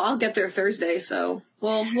know. Well, I'll get there Thursday, so,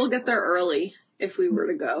 we'll get there early if we were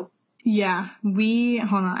to go. Yeah,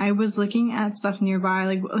 hold on. I was looking at stuff nearby,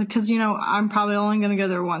 like, because, I'm probably only going to go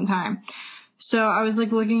there one time. So I was,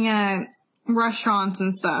 like, looking at restaurants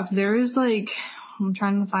and stuff. There is, like, I'm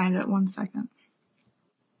trying to find it. 1 second.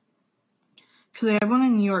 Because they have one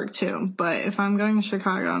in New York, too. But if I'm going to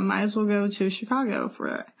Chicago, I might as well go to Chicago for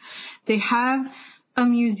it. They have a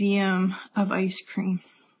museum of ice cream.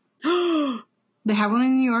 They have one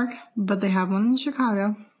in New York, but they have one in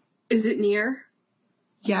Chicago. Is it near?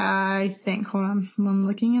 Yeah, I think. Hold on. I'm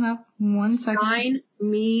looking it up. 1 second. Sign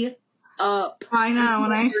me up. I know.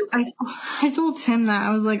 And I told Tim that.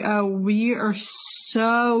 I was like, oh, we are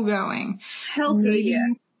so going. Hell to the yeah.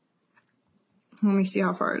 Let me see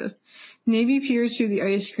how far it is. Navy Pier to the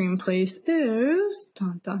ice cream place is...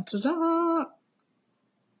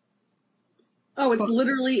 Oh, it's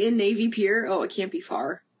literally in Navy Pier? Oh, it can't be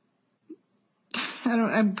far.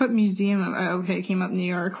 I put museum. Okay, it came up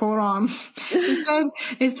New It Hold on.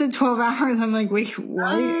 It said 12 hours. I'm like, wait,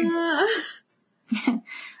 what?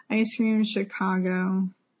 Ice cream, Chicago.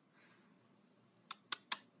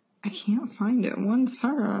 I can't find it. 1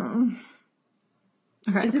 second.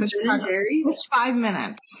 Okay, is it Ben & Jerry's? It's 5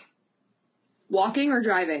 minutes. Walking or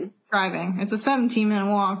driving? Driving. It's a 17-minute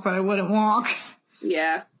walk, but I wouldn't walk.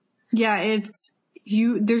 Yeah. Yeah,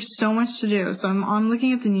 there's so much to do. So I'm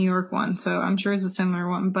looking at the New York one, so I'm sure it's a similar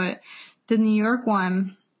one, but the New York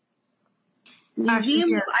one.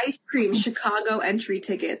 Museum of Ice Cream, Chicago entry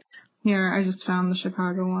tickets. Here, I just found the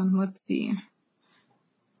Chicago one. Let's see.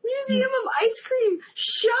 Museum of Ice Cream.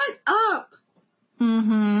 Shut up.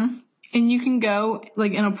 Mm-hmm. And you can go,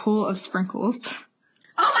 like, in a pool of sprinkles.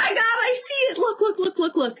 Oh my God, I see it.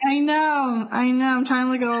 Look. I know. I'm trying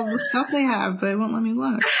to look at all the stuff they have, but it won't let me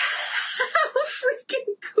look. How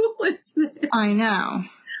freaking cool is this? I know.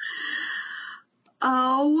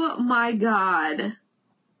 Oh my God.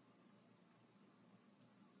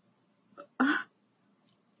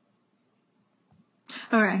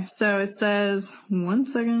 Okay, so it says, 1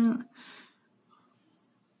 second.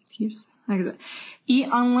 Eat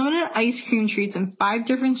unlimited ice cream treats in 5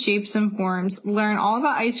 different shapes and forms. Learn all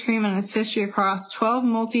about ice cream and its history across 12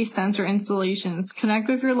 multi-sensor installations. Connect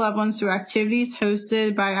with your loved ones through activities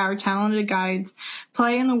hosted by our talented guides.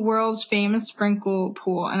 Play in the world's famous sprinkle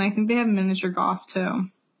pool. And I think they have miniature golf too.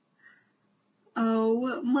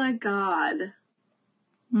 Oh my God.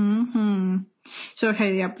 Mm-hmm. So,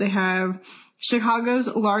 okay, yep, they have Chicago's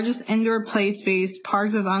largest indoor play space,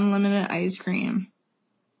 parked with unlimited ice cream.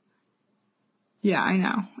 Yeah, I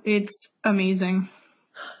know. It's amazing.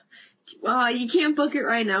 You can't book it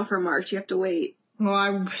right now for March. You have to wait. Well,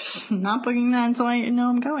 I'm not booking that until I know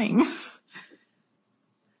I'm going.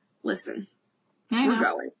 Listen, we're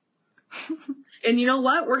going. And you know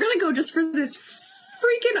what? We're going to go just for this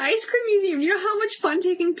freaking ice cream museum. You know how much fun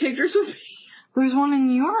taking pictures would be? There's one in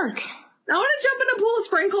New York. I want to jump in a pool of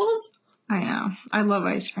sprinkles. I know. I love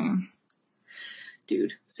ice cream.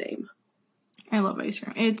 Dude, same. I love ice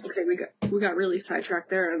cream. It's okay. We got really sidetracked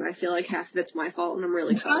there, and I feel like half of it's my fault, and I'm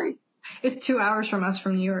really sorry. It's 2 hours from us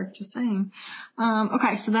from New York. Just saying.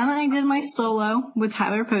 Okay, so then I did my solo with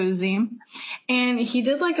Tyler Posey, and he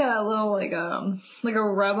did like a little like a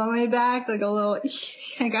rub on my back, like a little. Like,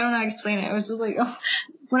 I don't know how to explain it. It was just like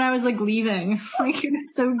when I was like leaving, like it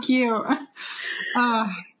was so cute.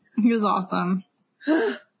 He was awesome.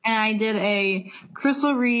 And I did a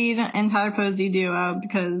Crystal Reed and Tyler Posey duo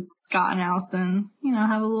because Scott and Allison,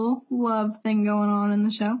 have a little love thing going on in the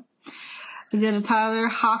show. I did a Tyler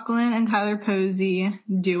Hoechlin and Tyler Posey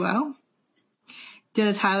duo. Did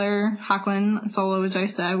a Tyler Hoechlin solo, which I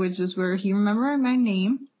said, which is where he remembered my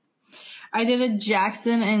name. I did a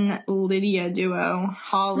Jackson and Lydia duo,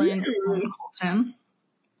 Holland and Colton.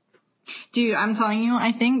 Dude, I'm telling you,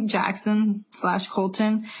 I think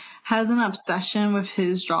Jackson/Colton has an obsession with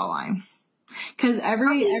his jawline. Cause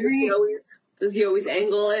does he always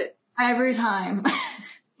angle it? Every time.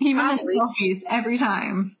 Even in selfies, every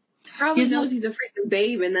time. Probably knows he's a freaking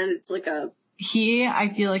babe, and then it's like I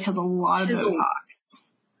feel like has a lot of Botox.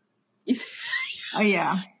 Oh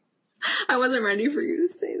yeah. I wasn't ready for you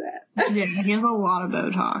to say that. Yeah, he has a lot of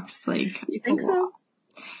Botox. Like, you think so?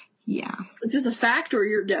 Yeah. It's just a fact, or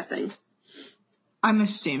you're guessing? I'm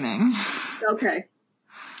assuming. Okay.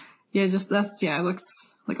 Yeah, it looks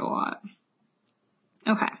like a lot.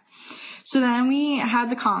 Okay. So then we had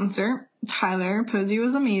the concert. Tyler Posey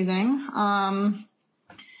was amazing.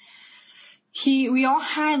 We all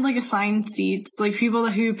had like assigned seats, like people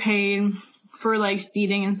who paid for like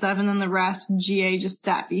seating and stuff, and then the rest, GA just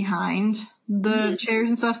sat behind the chairs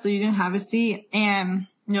and stuff, so you didn't have a seat, and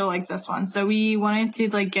you'll like this one. So we wanted to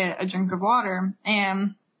like get a drink of water,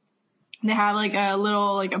 and they had like a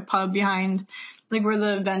little, like a pub behind, like where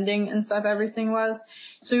the vending and stuff, everything was.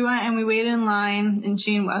 So we went and we waited in line, and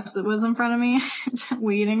Shane West was in front of me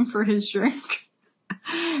waiting for his drink.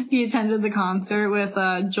 He attended the concert with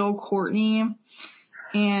Joel Courtney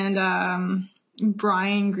and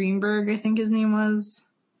Brian Greenberg, I think his name was.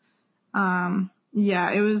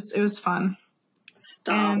 Yeah, it was fun.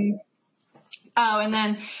 Stop. And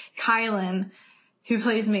then Kylan, who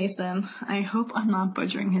plays Mason. I hope I'm not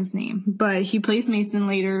butchering his name, but he plays Mason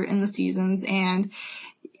later in the seasons, and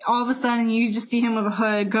all of a sudden you just see him with a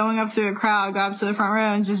hood going up through a crowd, go up to the front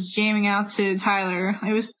row and just jamming out to Tyler.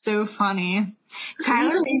 It was so funny.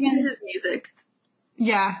 Tyler even his music.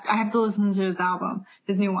 Yeah, I have to listen to his album,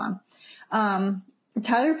 his new one.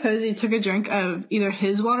 Tyler Posey took a drink of either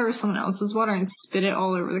his water or someone else's water and spit it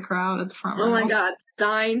all over the crowd at the front row. Oh my God,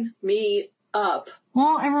 sign me up.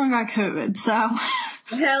 Well, everyone got COVID, so.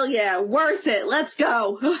 Hell yeah, worth it. Let's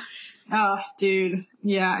go. Oh, dude.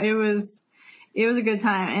 Yeah, it was a good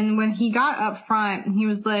time. And when he got up front, he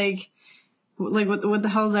was like, what the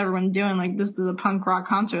hell is everyone doing? Like, this is a punk rock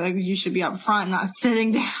concert. Like, you should be up front, not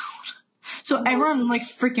sitting down. So everyone, like,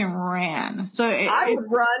 freaking ran. So I would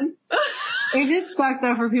run. It did suck,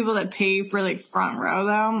 though, for people that pay for, like, front row,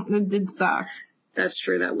 though. It did suck. That's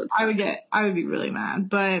true. That would suck. I would be really mad.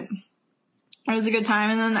 But it was a good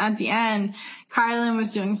time. And then at the end, Kylan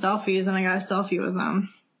was doing selfies, and I got a selfie with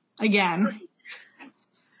him. Again.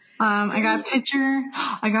 I got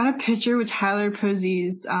a picture with Tyler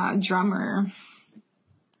Posey's drummer.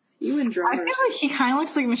 You and drummers. I feel like he kind of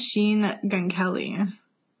looks like Machine Gun Kelly.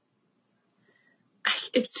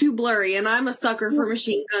 It's too blurry, and I'm a sucker for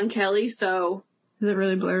Machine Gun Kelly, so. Is it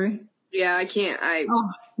really blurry? Yeah, I can't.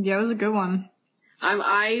 Oh, yeah, it was a good one.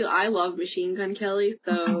 I love Machine Gun Kelly,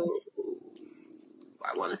 so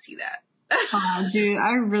I want to see that. Oh, dude,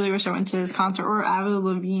 I really wish I went to his concert, or Avril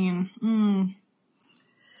Lavigne.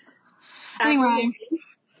 Anyway.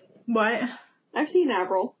 What? I've seen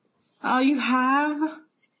Avril. Oh, you have?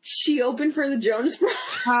 She opened for the Jonas Brothers.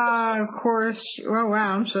 Of course. Oh,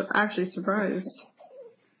 wow. I'm actually surprised.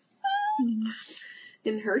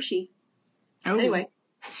 In Hershey. Oh. Anyway.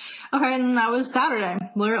 Okay, and that was Saturday.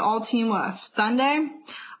 Literally all team left. Sunday,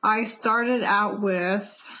 I started out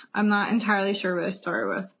with, I'm not entirely sure what I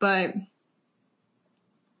started with, but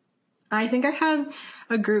I think I had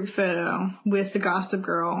a group photo with the Gossip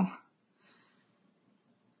Girl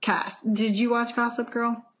cast. Did you watch Gossip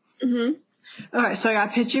Girl? Mm-hmm. Okay, so I got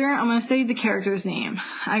a picture. I'm going to say the character's name.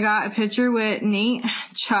 I got a picture with Nate,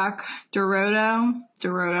 Chuck, Doroto.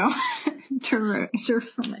 Oh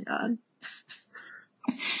my God.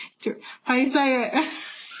 How do you say it?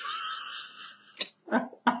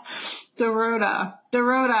 Dorota.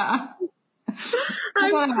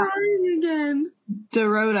 I'm crying again.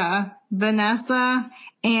 Dorota, Vanessa,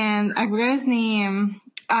 and I forgot his name.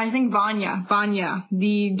 I think Vanya,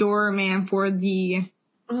 the doorman for the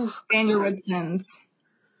Vanderwoodsons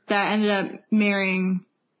that ended up marrying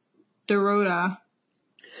Dorota.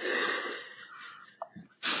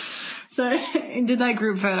 So I did that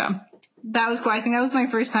group photo. That was cool. I think that was my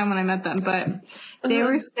first time when I met them, but they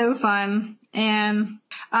were so fun. And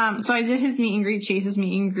so I did his meet and greet, Chase's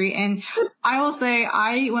meet and greet. And I will say,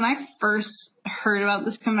 when I first heard about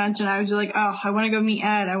this convention, I was like, oh, I want to go meet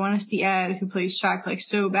Ed. I want to see Ed, who plays Chuck, like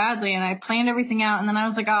so badly. And I planned everything out. And then I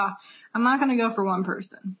was like, I'm not going to go for one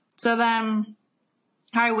person. So then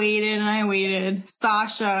I waited.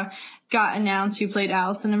 Sasha got announced, who played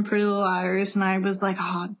Allison in Pretty Little Liars, and I was like,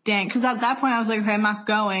 oh, dang. Because at that point, I was like, okay, I'm not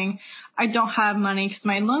going. I don't have money because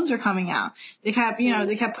my loans are coming out. They kept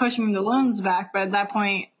pushing the loans back, but at that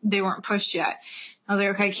point, they weren't pushed yet. I was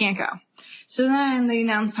like, okay, I can't go. So then they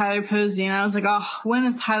announced Tyler Posey, and I was like, oh, when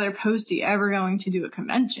is Tyler Posey ever going to do a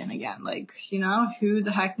convention again? Like, who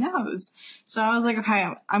the heck knows? So I was like, okay,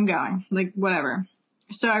 I'm going. Like, whatever.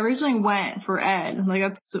 So I originally went for Ed. Like,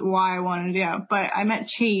 that's why I wanted to go. But I met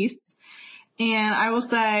Chase, and I will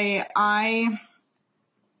say I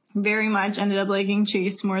very much ended up liking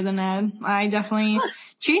Chase more than Ed.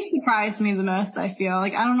 Chase surprised me the most, I feel.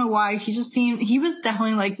 Like, I don't know why. He was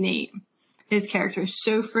definitely like Nate. His character is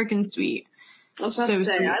so freaking sweet. I was about to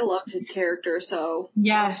say, I loved his character, so.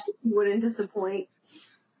 Yes. He wouldn't disappoint.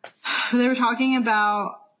 They were talking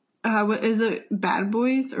about, what is it, Bad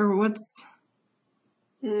Boys? Or what's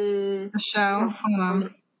a show?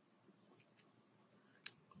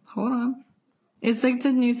 Hold on. It's like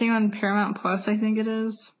the new thing on Paramount Plus, I think it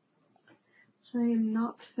is. I am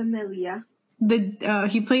not familiar.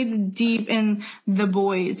 He played the Deep in The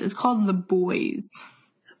Boys. It's called The Boys.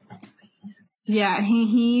 Yeah,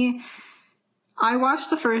 I watched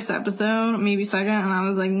the first episode, maybe second, and I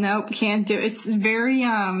was like, nope, can't do it. It's very,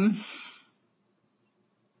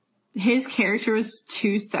 his character was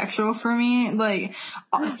too sexual for me. Like,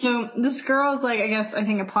 so this girl is like, I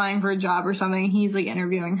think applying for a job or something. He's like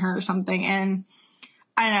interviewing her or something. And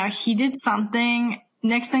I don't know, he did something.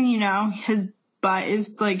 Next thing you know, his butt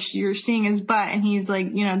is like, you're seeing his butt and he's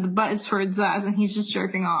like, the butt is towards us and he's just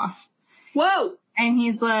jerking off. Whoa! And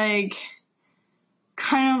he's like,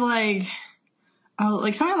 kind of like, oh,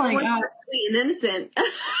 like something like, sweet and innocent.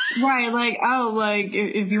 Right, like, oh, like,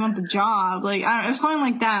 if you want the job, like, I don't know, something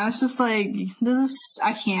like that. It's just like,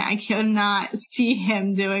 I could not see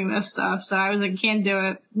him doing this stuff. So I was like, can't do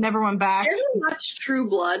it. Never went back. Have you watched True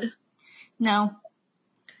Blood? No.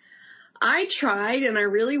 I tried and I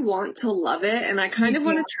really want to love it and I kind of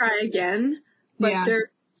want to try again, but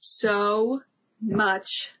there's so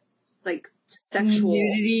much, like, sexual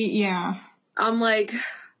nudity, yeah. I'm like,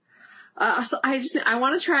 so I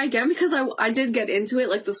want to try again because I did get into it.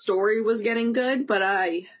 Like, the story was getting good, but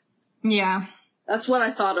that's what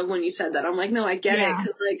I thought of when you said that. I'm like, no, I get it.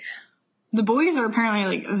 Cause like, The Boys are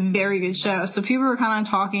apparently like a very good show. So people were kind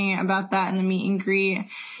of talking about that in the meet and greet.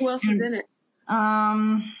 Who else is in it?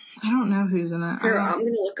 I don't know who's in it. Here, I'm going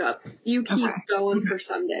to look up. You keep going for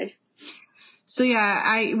Sunday. So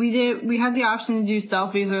yeah, we had the option to do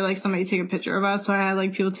selfies or like somebody take a picture of us. So I had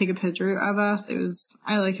like people take a picture of us.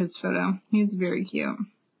 I like his photo. He's very cute.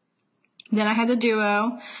 Then I had the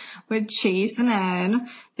duo with Chase and Ed.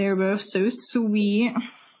 They were both so sweet.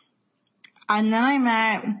 And then I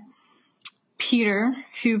met Peter,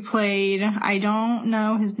 who played, I don't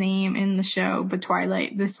know his name in the show, but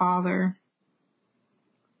Twilight, the father.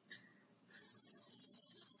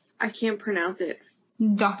 I can't pronounce it.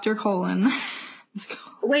 Dr. Colin.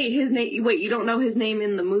 Wait, you don't know his name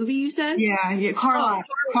in the movie, you said? Yeah, Carlisle.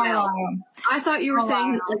 I thought you were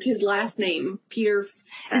saying like his last name, Peter.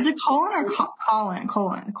 Is it Colin or Colin? What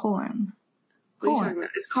are you talking about?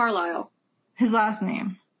 It's Carlisle. His last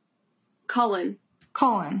name. Cullen.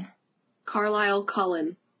 Carlisle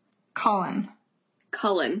Cullen. Cullen.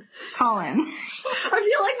 I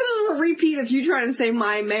feel like this is a repeat of you trying to say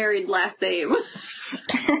my married last name.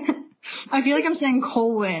 I feel like I'm saying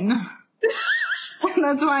Colin.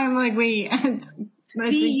 That's why I'm like, wait. Cullen.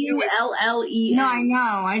 No, I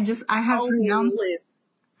know. I have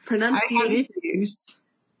pronunciation. I have issues.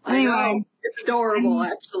 Anyway. It's adorable,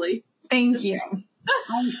 actually. Thank you.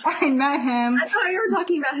 I met him. I thought you were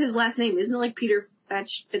talking about his last name. Isn't it like Peter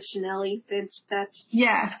Ficcinelli, that's...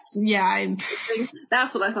 Yes, yeah.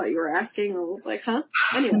 That's what I thought you were asking. I was like, huh?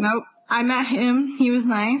 Anyway. Nope. I met him. He was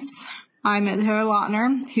nice. I met Taylor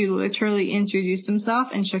Lautner, who literally introduced himself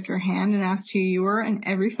and shook your hand and asked who you were in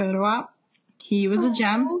every photo op. He was a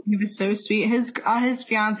gem. He was so sweet. His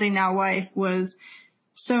fiance, now wife, was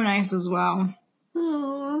so nice as well.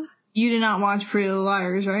 Aww. You did not watch Pretty Little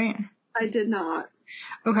Liars, right? I did not.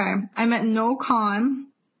 Okay. I met Noel Kahn.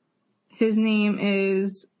 His name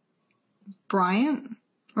is Bryant,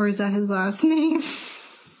 or is that his last name?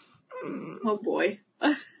 Oh boy.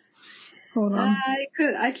 Hold on.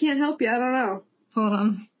 I can't help you. I don't know. Hold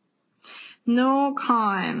on. Noel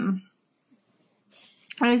Kahn.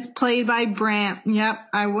 It's played by Brant. Yep,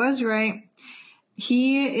 I was right.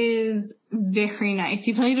 He is very nice.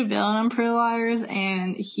 He played a villain on Pretty Liars,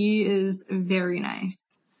 and he is very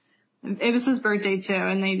nice. It was his birthday too,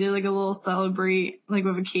 and they did like a little celebrate, like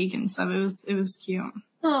with a cake and stuff. It was cute.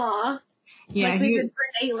 Aw. Yeah, like we did for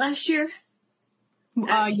Nate last year.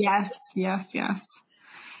 Yes.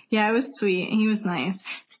 Yeah, it was sweet. He was nice.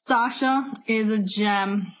 Sasha is a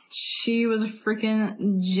gem. She was a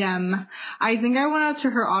freaking gem. I think I went up to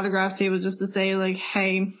her autograph table just to say, like,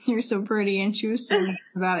 hey, you're so pretty. And she was so nice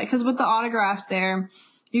about it. Because with the autographs there,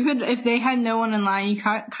 you could, if they had no one in line, you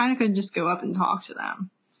kind of could just go up and talk to them.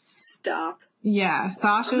 Stop. Yeah,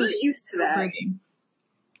 Sasha was used to that. pretty.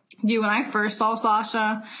 Dude, when I first saw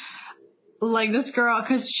Sasha, like this girl,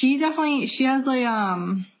 because she has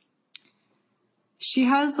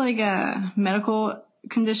like a medical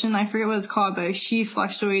condition. I forget what it's called, but she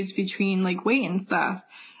fluctuates between like weight and stuff.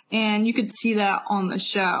 And you could see that on the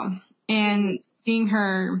show. And seeing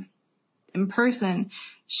her in person,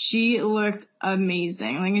 she looked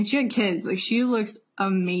amazing. Like, and she had kids. Like, she looks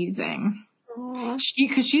amazing. Aww.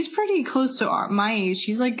 Cause she's pretty close to my age.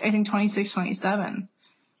 She's like, I think 26, 27.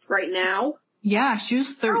 Right now? Yeah, she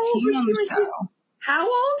was 13 on the show. How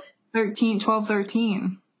old? 12,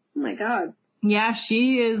 13. Oh my God. Yeah,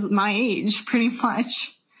 she is my age, pretty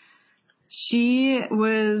much. She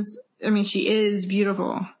is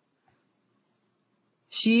beautiful.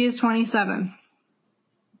 She is 27.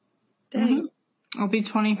 Dang. Mm-hmm. I'll be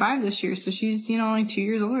 25 this year, so she's, only 2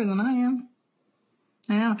 years older than I am.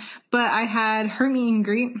 I know. But I had her meet and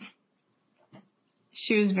greet.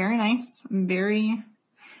 She was very nice.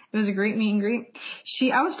 It was a great meet and greet.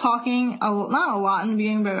 I was talking, not a lot in the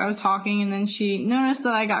beginning, but I was talking, and then she noticed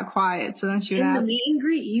that I got quiet, so then she would ask. In the meet and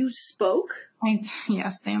greet, you spoke?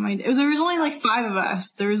 Yes, Sam, I did. There was only like 5 of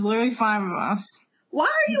us. There was literally 5 of us. Why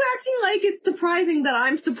are you acting like it's surprising that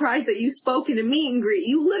I'm surprised that you spoke in a meet and greet?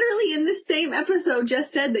 You literally, in this same episode,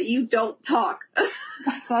 just said that you don't talk.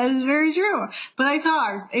 That is very true. But I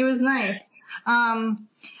talked. It was nice.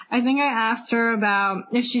 I think I asked her about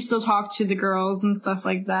if she still talked to the girls and stuff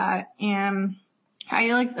like that. And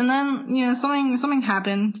and then, something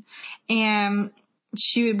happened, and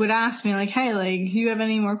she would ask me like, hey, like, do you have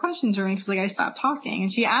any more questions for me? Cause like I stopped talking,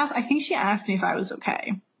 and I think she asked me if I was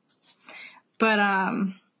okay. But,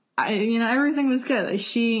 everything was good.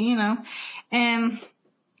 Like and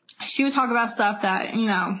she would talk about stuff that,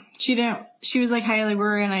 she was like, hey, like,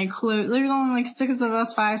 we're in a close, there's only like 6 of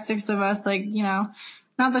us, 5, 6 of us, like,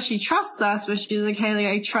 not that she trusts us, but she's like, hey, like,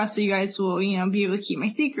 I trust that you guys will, be able to keep my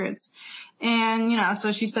secrets. And,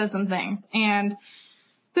 so she says some things. And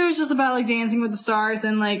it was just about, like, Dancing with the Stars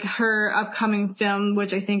and, like, her upcoming film,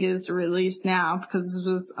 which I think is released now because this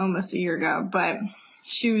was almost a year ago. But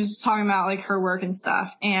she was talking about, like, her work and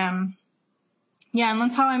stuff. And, yeah, and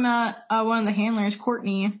that's how I met one of the handlers,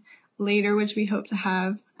 Courtney, later, which we hope to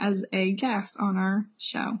have as a guest on our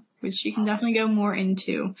show, which she can definitely go more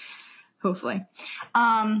into. Hopefully.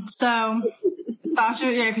 So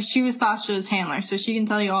Sasha, yeah, cause she was Sasha's handler, so she can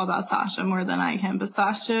tell you all about Sasha more than I can, but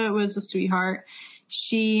Sasha was a sweetheart.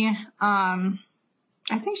 She, I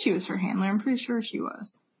think she was her handler. I'm pretty sure she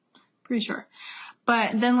was. Pretty sure.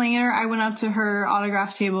 But then later I went up to her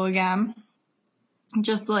autograph table again,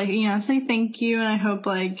 just like, say thank you. And I hope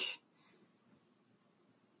like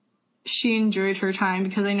she enjoyed her time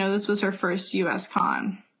because I know this was her first US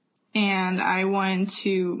con. And I wanted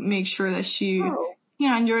to make sure that she,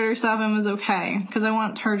 enjoyed herself and was okay. Because I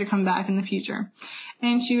want her to come back in the future.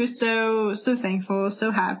 And she was so thankful,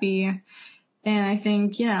 so happy. And I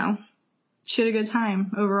think, she had a good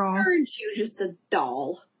time overall. Aren't you just a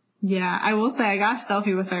doll? Yeah, I will say I got a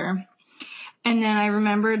selfie with her. And then I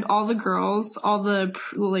remembered all the girls, all the,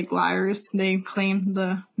 like, liars, they claimed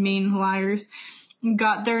the main liars,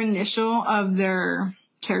 got their initial of their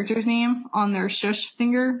character's name on their shush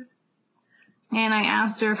finger. And I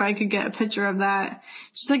asked her if I could get a picture of that.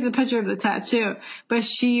 She's like, the picture of the tattoo. But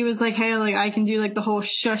she was like, hey, like, I can do like the whole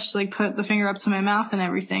shush, like put the finger up to my mouth and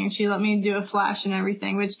everything. She let me do a flash and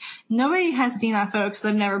everything, which nobody has seen that photo because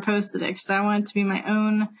I've never posted it because I want it to be my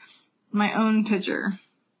own picture.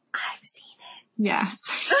 I've seen it. Yes.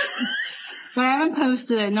 But I haven't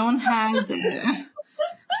posted it. No one has it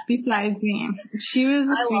besides me. She was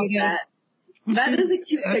the sweetest. That is a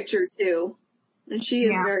cute picture too. And she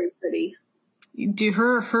is very pretty. Dude,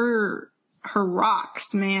 her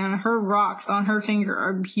rocks, man. Her rocks on her finger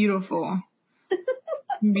are beautiful.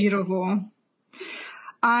 Beautiful.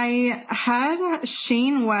 I had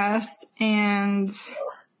Shane West and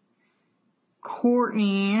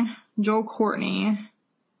Joel Courtney.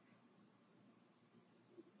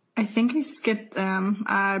 I think I skipped them.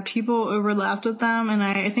 People overlapped with them, and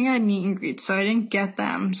I think I had meet and greet, so I didn't get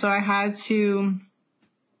them. So I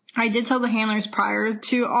did tell the handlers prior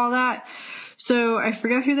to all that. So I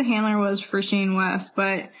forget who the handler was for Shane West,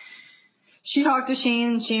 but she talked to Shane,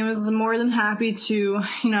 and Shane was more than happy to,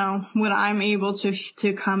 when I'm able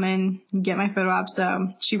to come in and get my photo op.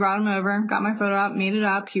 So she brought him over, got my photo op, made it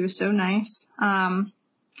up. He was so nice.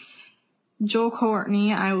 Joel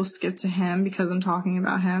Courtney, I will skip to him because I'm talking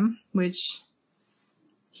about him, which,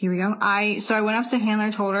 here we go. So I went up to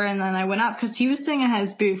handler, told her, and then I went up because he was sitting at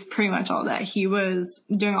his booth pretty much all day. He was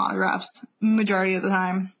doing autographs majority of the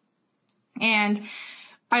time. And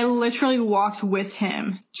I literally walked with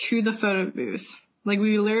him to the photo booth. Like,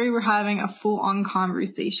 we literally were having a full-on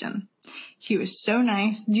conversation. He was so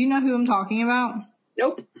nice. Do you know who I'm talking about?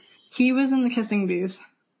 Nope. He was in the kissing booth.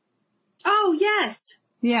 Oh, yes.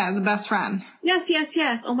 Yeah, the best friend.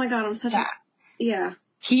 Yes. Oh my God, I'm such a... Yeah.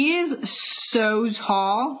 He is so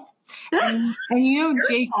tall. And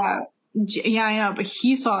Jacob. Yeah, I know, but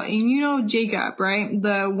he's tall. And Jacob, right?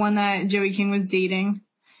 The one that Joey King was dating.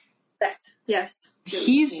 Yes.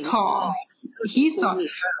 He's tall. He's tall.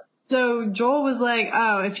 So Joel was like,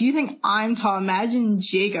 oh, if you think I'm tall, imagine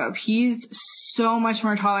Jacob. He's so much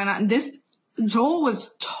more tall. And Joel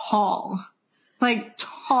was tall. Like,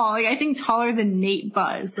 tall. Like, I think taller than Nate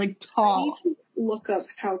Buzz. Like, tall. I need to look up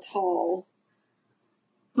how tall.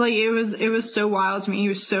 Like, it was so wild to me. He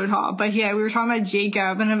was so tall. But yeah, we were talking about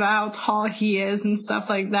Jacob and about how tall he is and stuff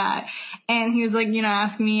like that. And he was like,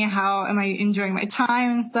 asking me how am I enjoying my time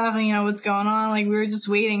and stuff and, what's going on. Like, we were just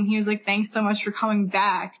waiting. He was like, thanks so much for coming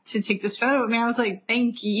back to take this photo with me. I was like,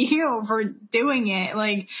 thank you for doing it.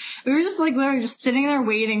 Like, we were just like literally just sitting there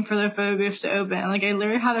waiting for the photo booth to open. Like, I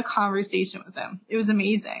literally had a conversation with him. It was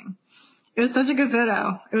amazing. It was such a good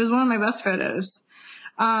photo. It was one of my best photos.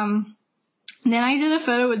 Then I did a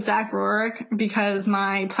photo with Zach Rorick because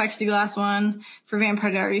my plexiglass one for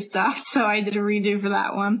Vampire Diaries sucked, so I did a redo for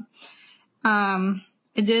that one. I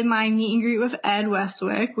did my meet and greet with Ed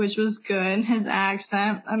Westwick, which was good. His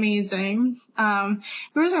accent, amazing. There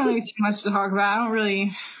wasn't really too much to talk about. I don't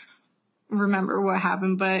really remember what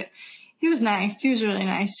happened, but he was nice. He was really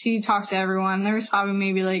nice. He talked to everyone. There was probably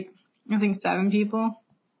maybe I think 7 people,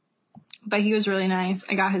 but he was really nice.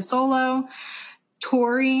 I got his solo.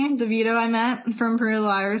 Tori DeVito I met from Pretty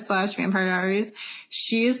Liars / Vampire Diaries.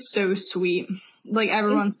 She is so sweet. Like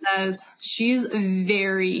everyone says, she's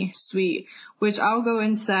very sweet, which I'll go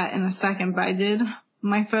into that in a second, but I did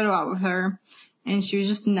my photo op with her and she was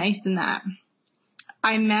just nice in that.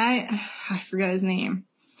 I forget his name.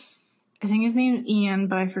 I think his name is Ian,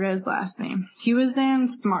 but I forget his last name. He was in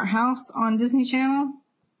Smart House on Disney Channel.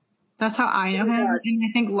 That's how I know him. And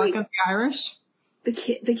I think Luck of the Irish. The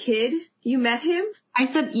kid? You met him? I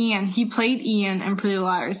said Ian. He played Ian in Pretty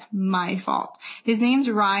Liars. My fault. His name's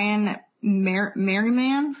Ryan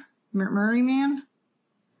Merriman.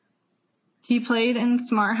 He played in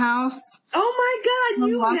Smart House. Oh my God,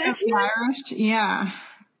 you met him? Irish. Yeah.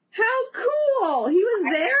 How cool! He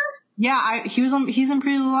was there? Yeah, he's in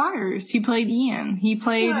Pretty Liars. He played Ian. He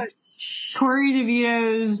played Corey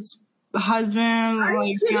DeVito's husband. Are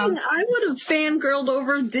you kidding? I would have fangirled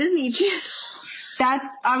over Disney Channel.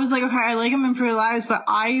 I was like, okay, I like him in Pretty Liars, but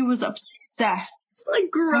I was obsessed.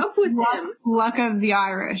 Like, grew up with him. Luck of the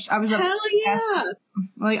Irish. I was obsessed. Hell yeah.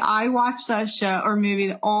 Like, I watched that show or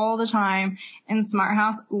movie all the time in Smart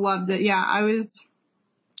House. Loved it. Yeah, I was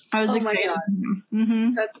excited. My God.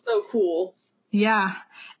 Mm-hmm. That's so cool. Yeah.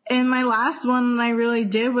 And my last one that I really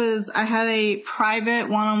did was I had a private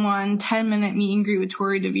one-on-one 10-minute meet and greet with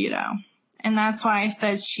Tori DeVito. And that's why I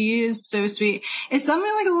said she is so sweet. It's something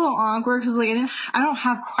a little awkward because I don't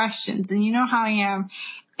have questions and you know how I am.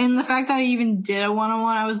 And the fact that I even did a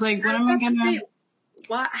one-on-one, I was like, when am I gonna?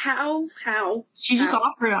 What? How? She just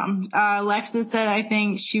offered them. Lexa said I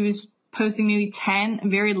think she was posting maybe 10,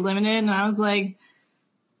 very limited, and I was like,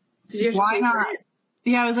 Did you have to Why pay not? for it?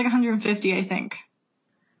 Yeah, it was like 150, I think.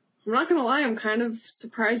 I'm not gonna lie, I'm kind of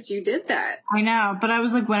surprised you did that. I know, but I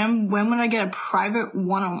was like, when would I get a private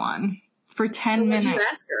one-on-one for 10 minutes? What did you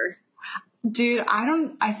ask her? Dude,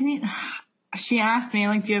 I think she asked me,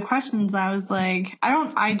 like, do you have questions? I was like,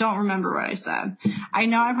 I don't remember what I said. I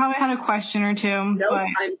know I probably had a question or two, Nope, but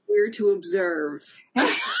I'm here to observe.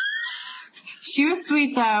 she was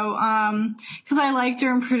sweet though, because I liked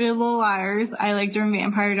her in Pretty Little Liars. I liked her in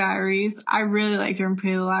Vampire Diaries. I really liked her in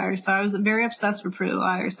Pretty Little Liars, so I was very obsessed with Pretty Little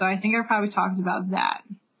Liars. So I think I probably talked about that.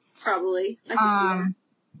 Probably. I can see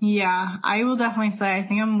that. Yeah, I will definitely say I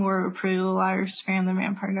think I'm more of a Pretty Little Liars fan than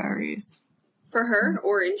Vampire Diaries. For her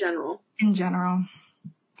or in general? In general.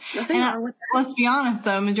 Nothing wrong with that. Let's be honest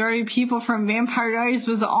though, majority of people from Vampire Diaries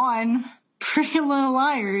was on Pretty Little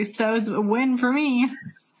Liars, so it's a win for me.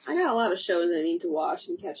 I got a lot of shows I need to watch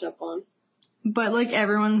and catch up on. But like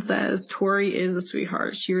everyone says, Tori is a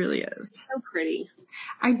sweetheart. She really is. So pretty.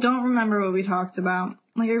 I don't remember what we talked about.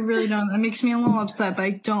 Like, I really don't. That makes me a little upset, but I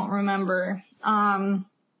don't remember. I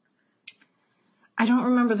don't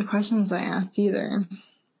remember the questions I asked either.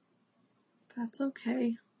 That's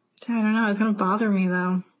okay. I don't know. It's going to bother me,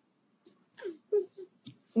 though.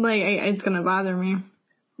 Like, it's going to bother me.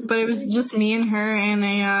 But it was just me and her and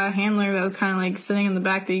a handler that was kind of like sitting in the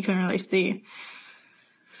back that you couldn't really see.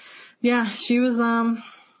 Yeah, she was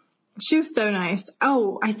so nice.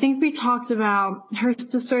 Oh, I think we talked about her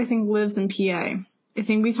sister, I think lives in PA. I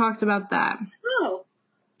think we talked about that. Oh.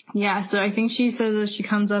 Yeah, so I think she says that she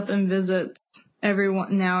comes up and visits every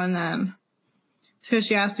now and then. So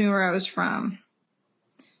she asked me where I was from.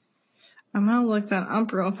 I'm gonna look that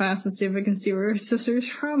up real fast and see if I can see where her sister's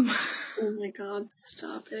from. Oh my god,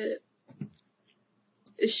 stop it.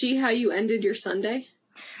 Is she how you ended your Sunday?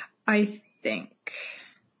 I think.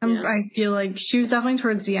 Yeah. I feel like she was definitely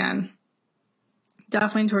towards the end.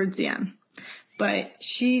 Definitely towards the end. But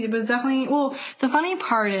she was definitely, well, the funny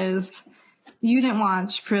part is, you didn't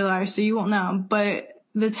watch Pretty Liars, so you won't know, but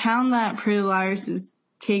the town that Pretty Liars is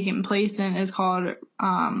taking place in is called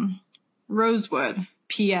Rosewood,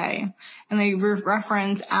 PA. And they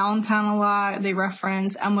reference Allentown a lot. They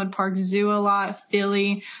reference Elmwood Park Zoo a lot,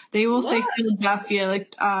 Philly. They will say Philadelphia.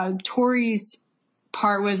 Like, Tori's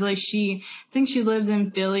part was like I think she lived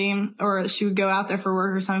in Philly, or she would go out there for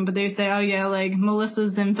work or something, but they say, oh yeah, like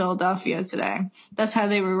Melissa's in Philadelphia today. That's how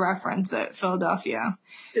they would reference it, Philadelphia.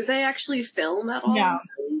 Did they actually film at all? No.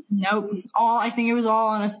 Nope. I think it was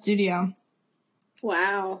all in a studio.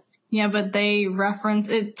 Wow. Yeah, but they reference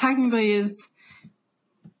it technically is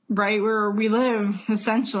right where we live,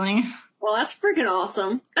 essentially. Well, that's freaking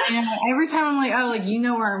awesome. Yeah, every time I'm like, oh, like, you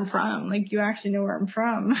know where I'm from. Like, you actually know where I'm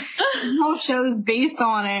from. The whole show is based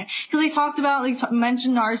on it. Because they talked about, like,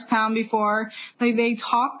 mentioned Norristown before. Like, they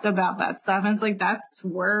talked about that stuff. And it's like, that's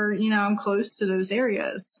where, I'm close to those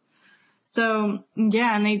areas. So,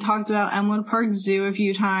 yeah, and they talked about Elmwood Park Zoo a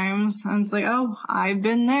few times. And it's like, oh, I've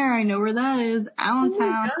been there. I know where that is.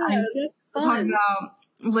 Allentown. Oh my God, that's fun. Talking about,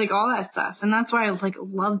 like, all that stuff. And that's why I, like,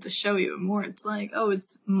 love the show even more. It's like, oh,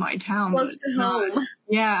 it's my town. Close to home.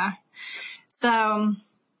 Yeah. So,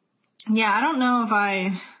 yeah, I don't know if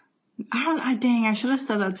dang, I should have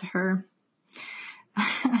said that to her.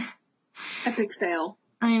 Epic fail.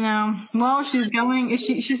 I know. Well, she's going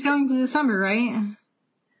to December, right?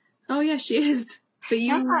 Oh, yeah, she is. But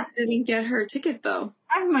you didn't get her ticket, though.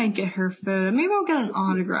 I might get her photo. Maybe I'll get an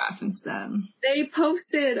autograph instead. They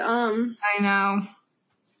posted, I know.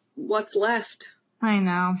 what's left. I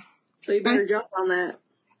know. So you better jump on that.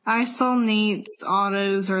 I saw Nate's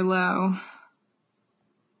autos are low.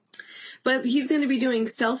 But he's going to be doing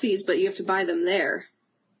selfies, but you have to buy them there.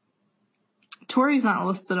 Tori's not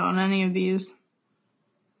listed on any of these.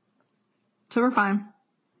 So we're fine.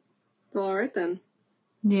 Well, all right then.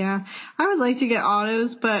 Yeah. I would like to get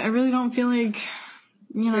autos, but I really don't feel like,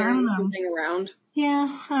 I don't know. Something around.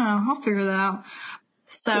 Yeah, I don't know. I'll figure that out.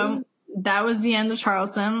 So that was the end of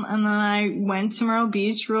Charleston. And then I went to Myrtle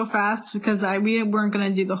Beach real fast because we weren't going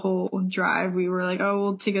to do the whole drive. We were like, oh,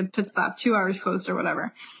 we'll take a pit stop 2 hours closer,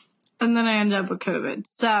 whatever. And then I ended up with COVID.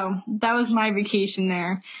 So that was my vacation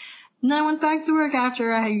there. And then I went back to work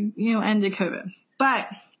after I, ended COVID. But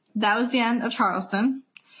that was the end of Charleston.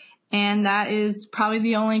 And that is probably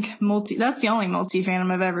the only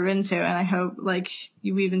multi-fandom I've ever been to. And I hope,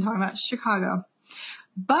 we've been talking about Chicago.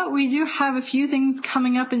 But we do have a few things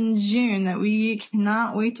coming up in June that we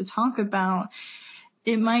cannot wait to talk about.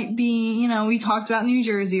 It might be, we talked about New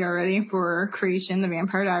Jersey already for Creation, the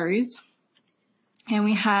Vampire Diaries. And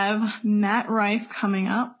we have Matt Rife coming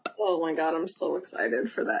up. Oh my god, I'm so excited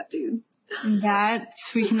for that, dude.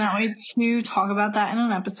 We cannot wait to talk about that in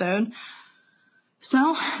an episode.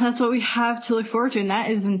 So that's what we have to look forward to, and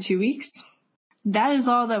that is in 2 weeks. That is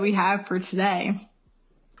all that we have for today.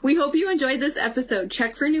 We hope you enjoyed this episode.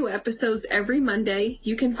 Check for new episodes every Monday.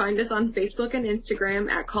 You can find us on Facebook and Instagram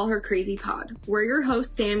at Call Her Crazy Pod. We're your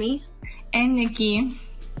hosts, Sammy and Nikki,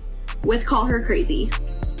 with Call Her Crazy.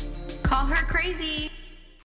 Call her crazy.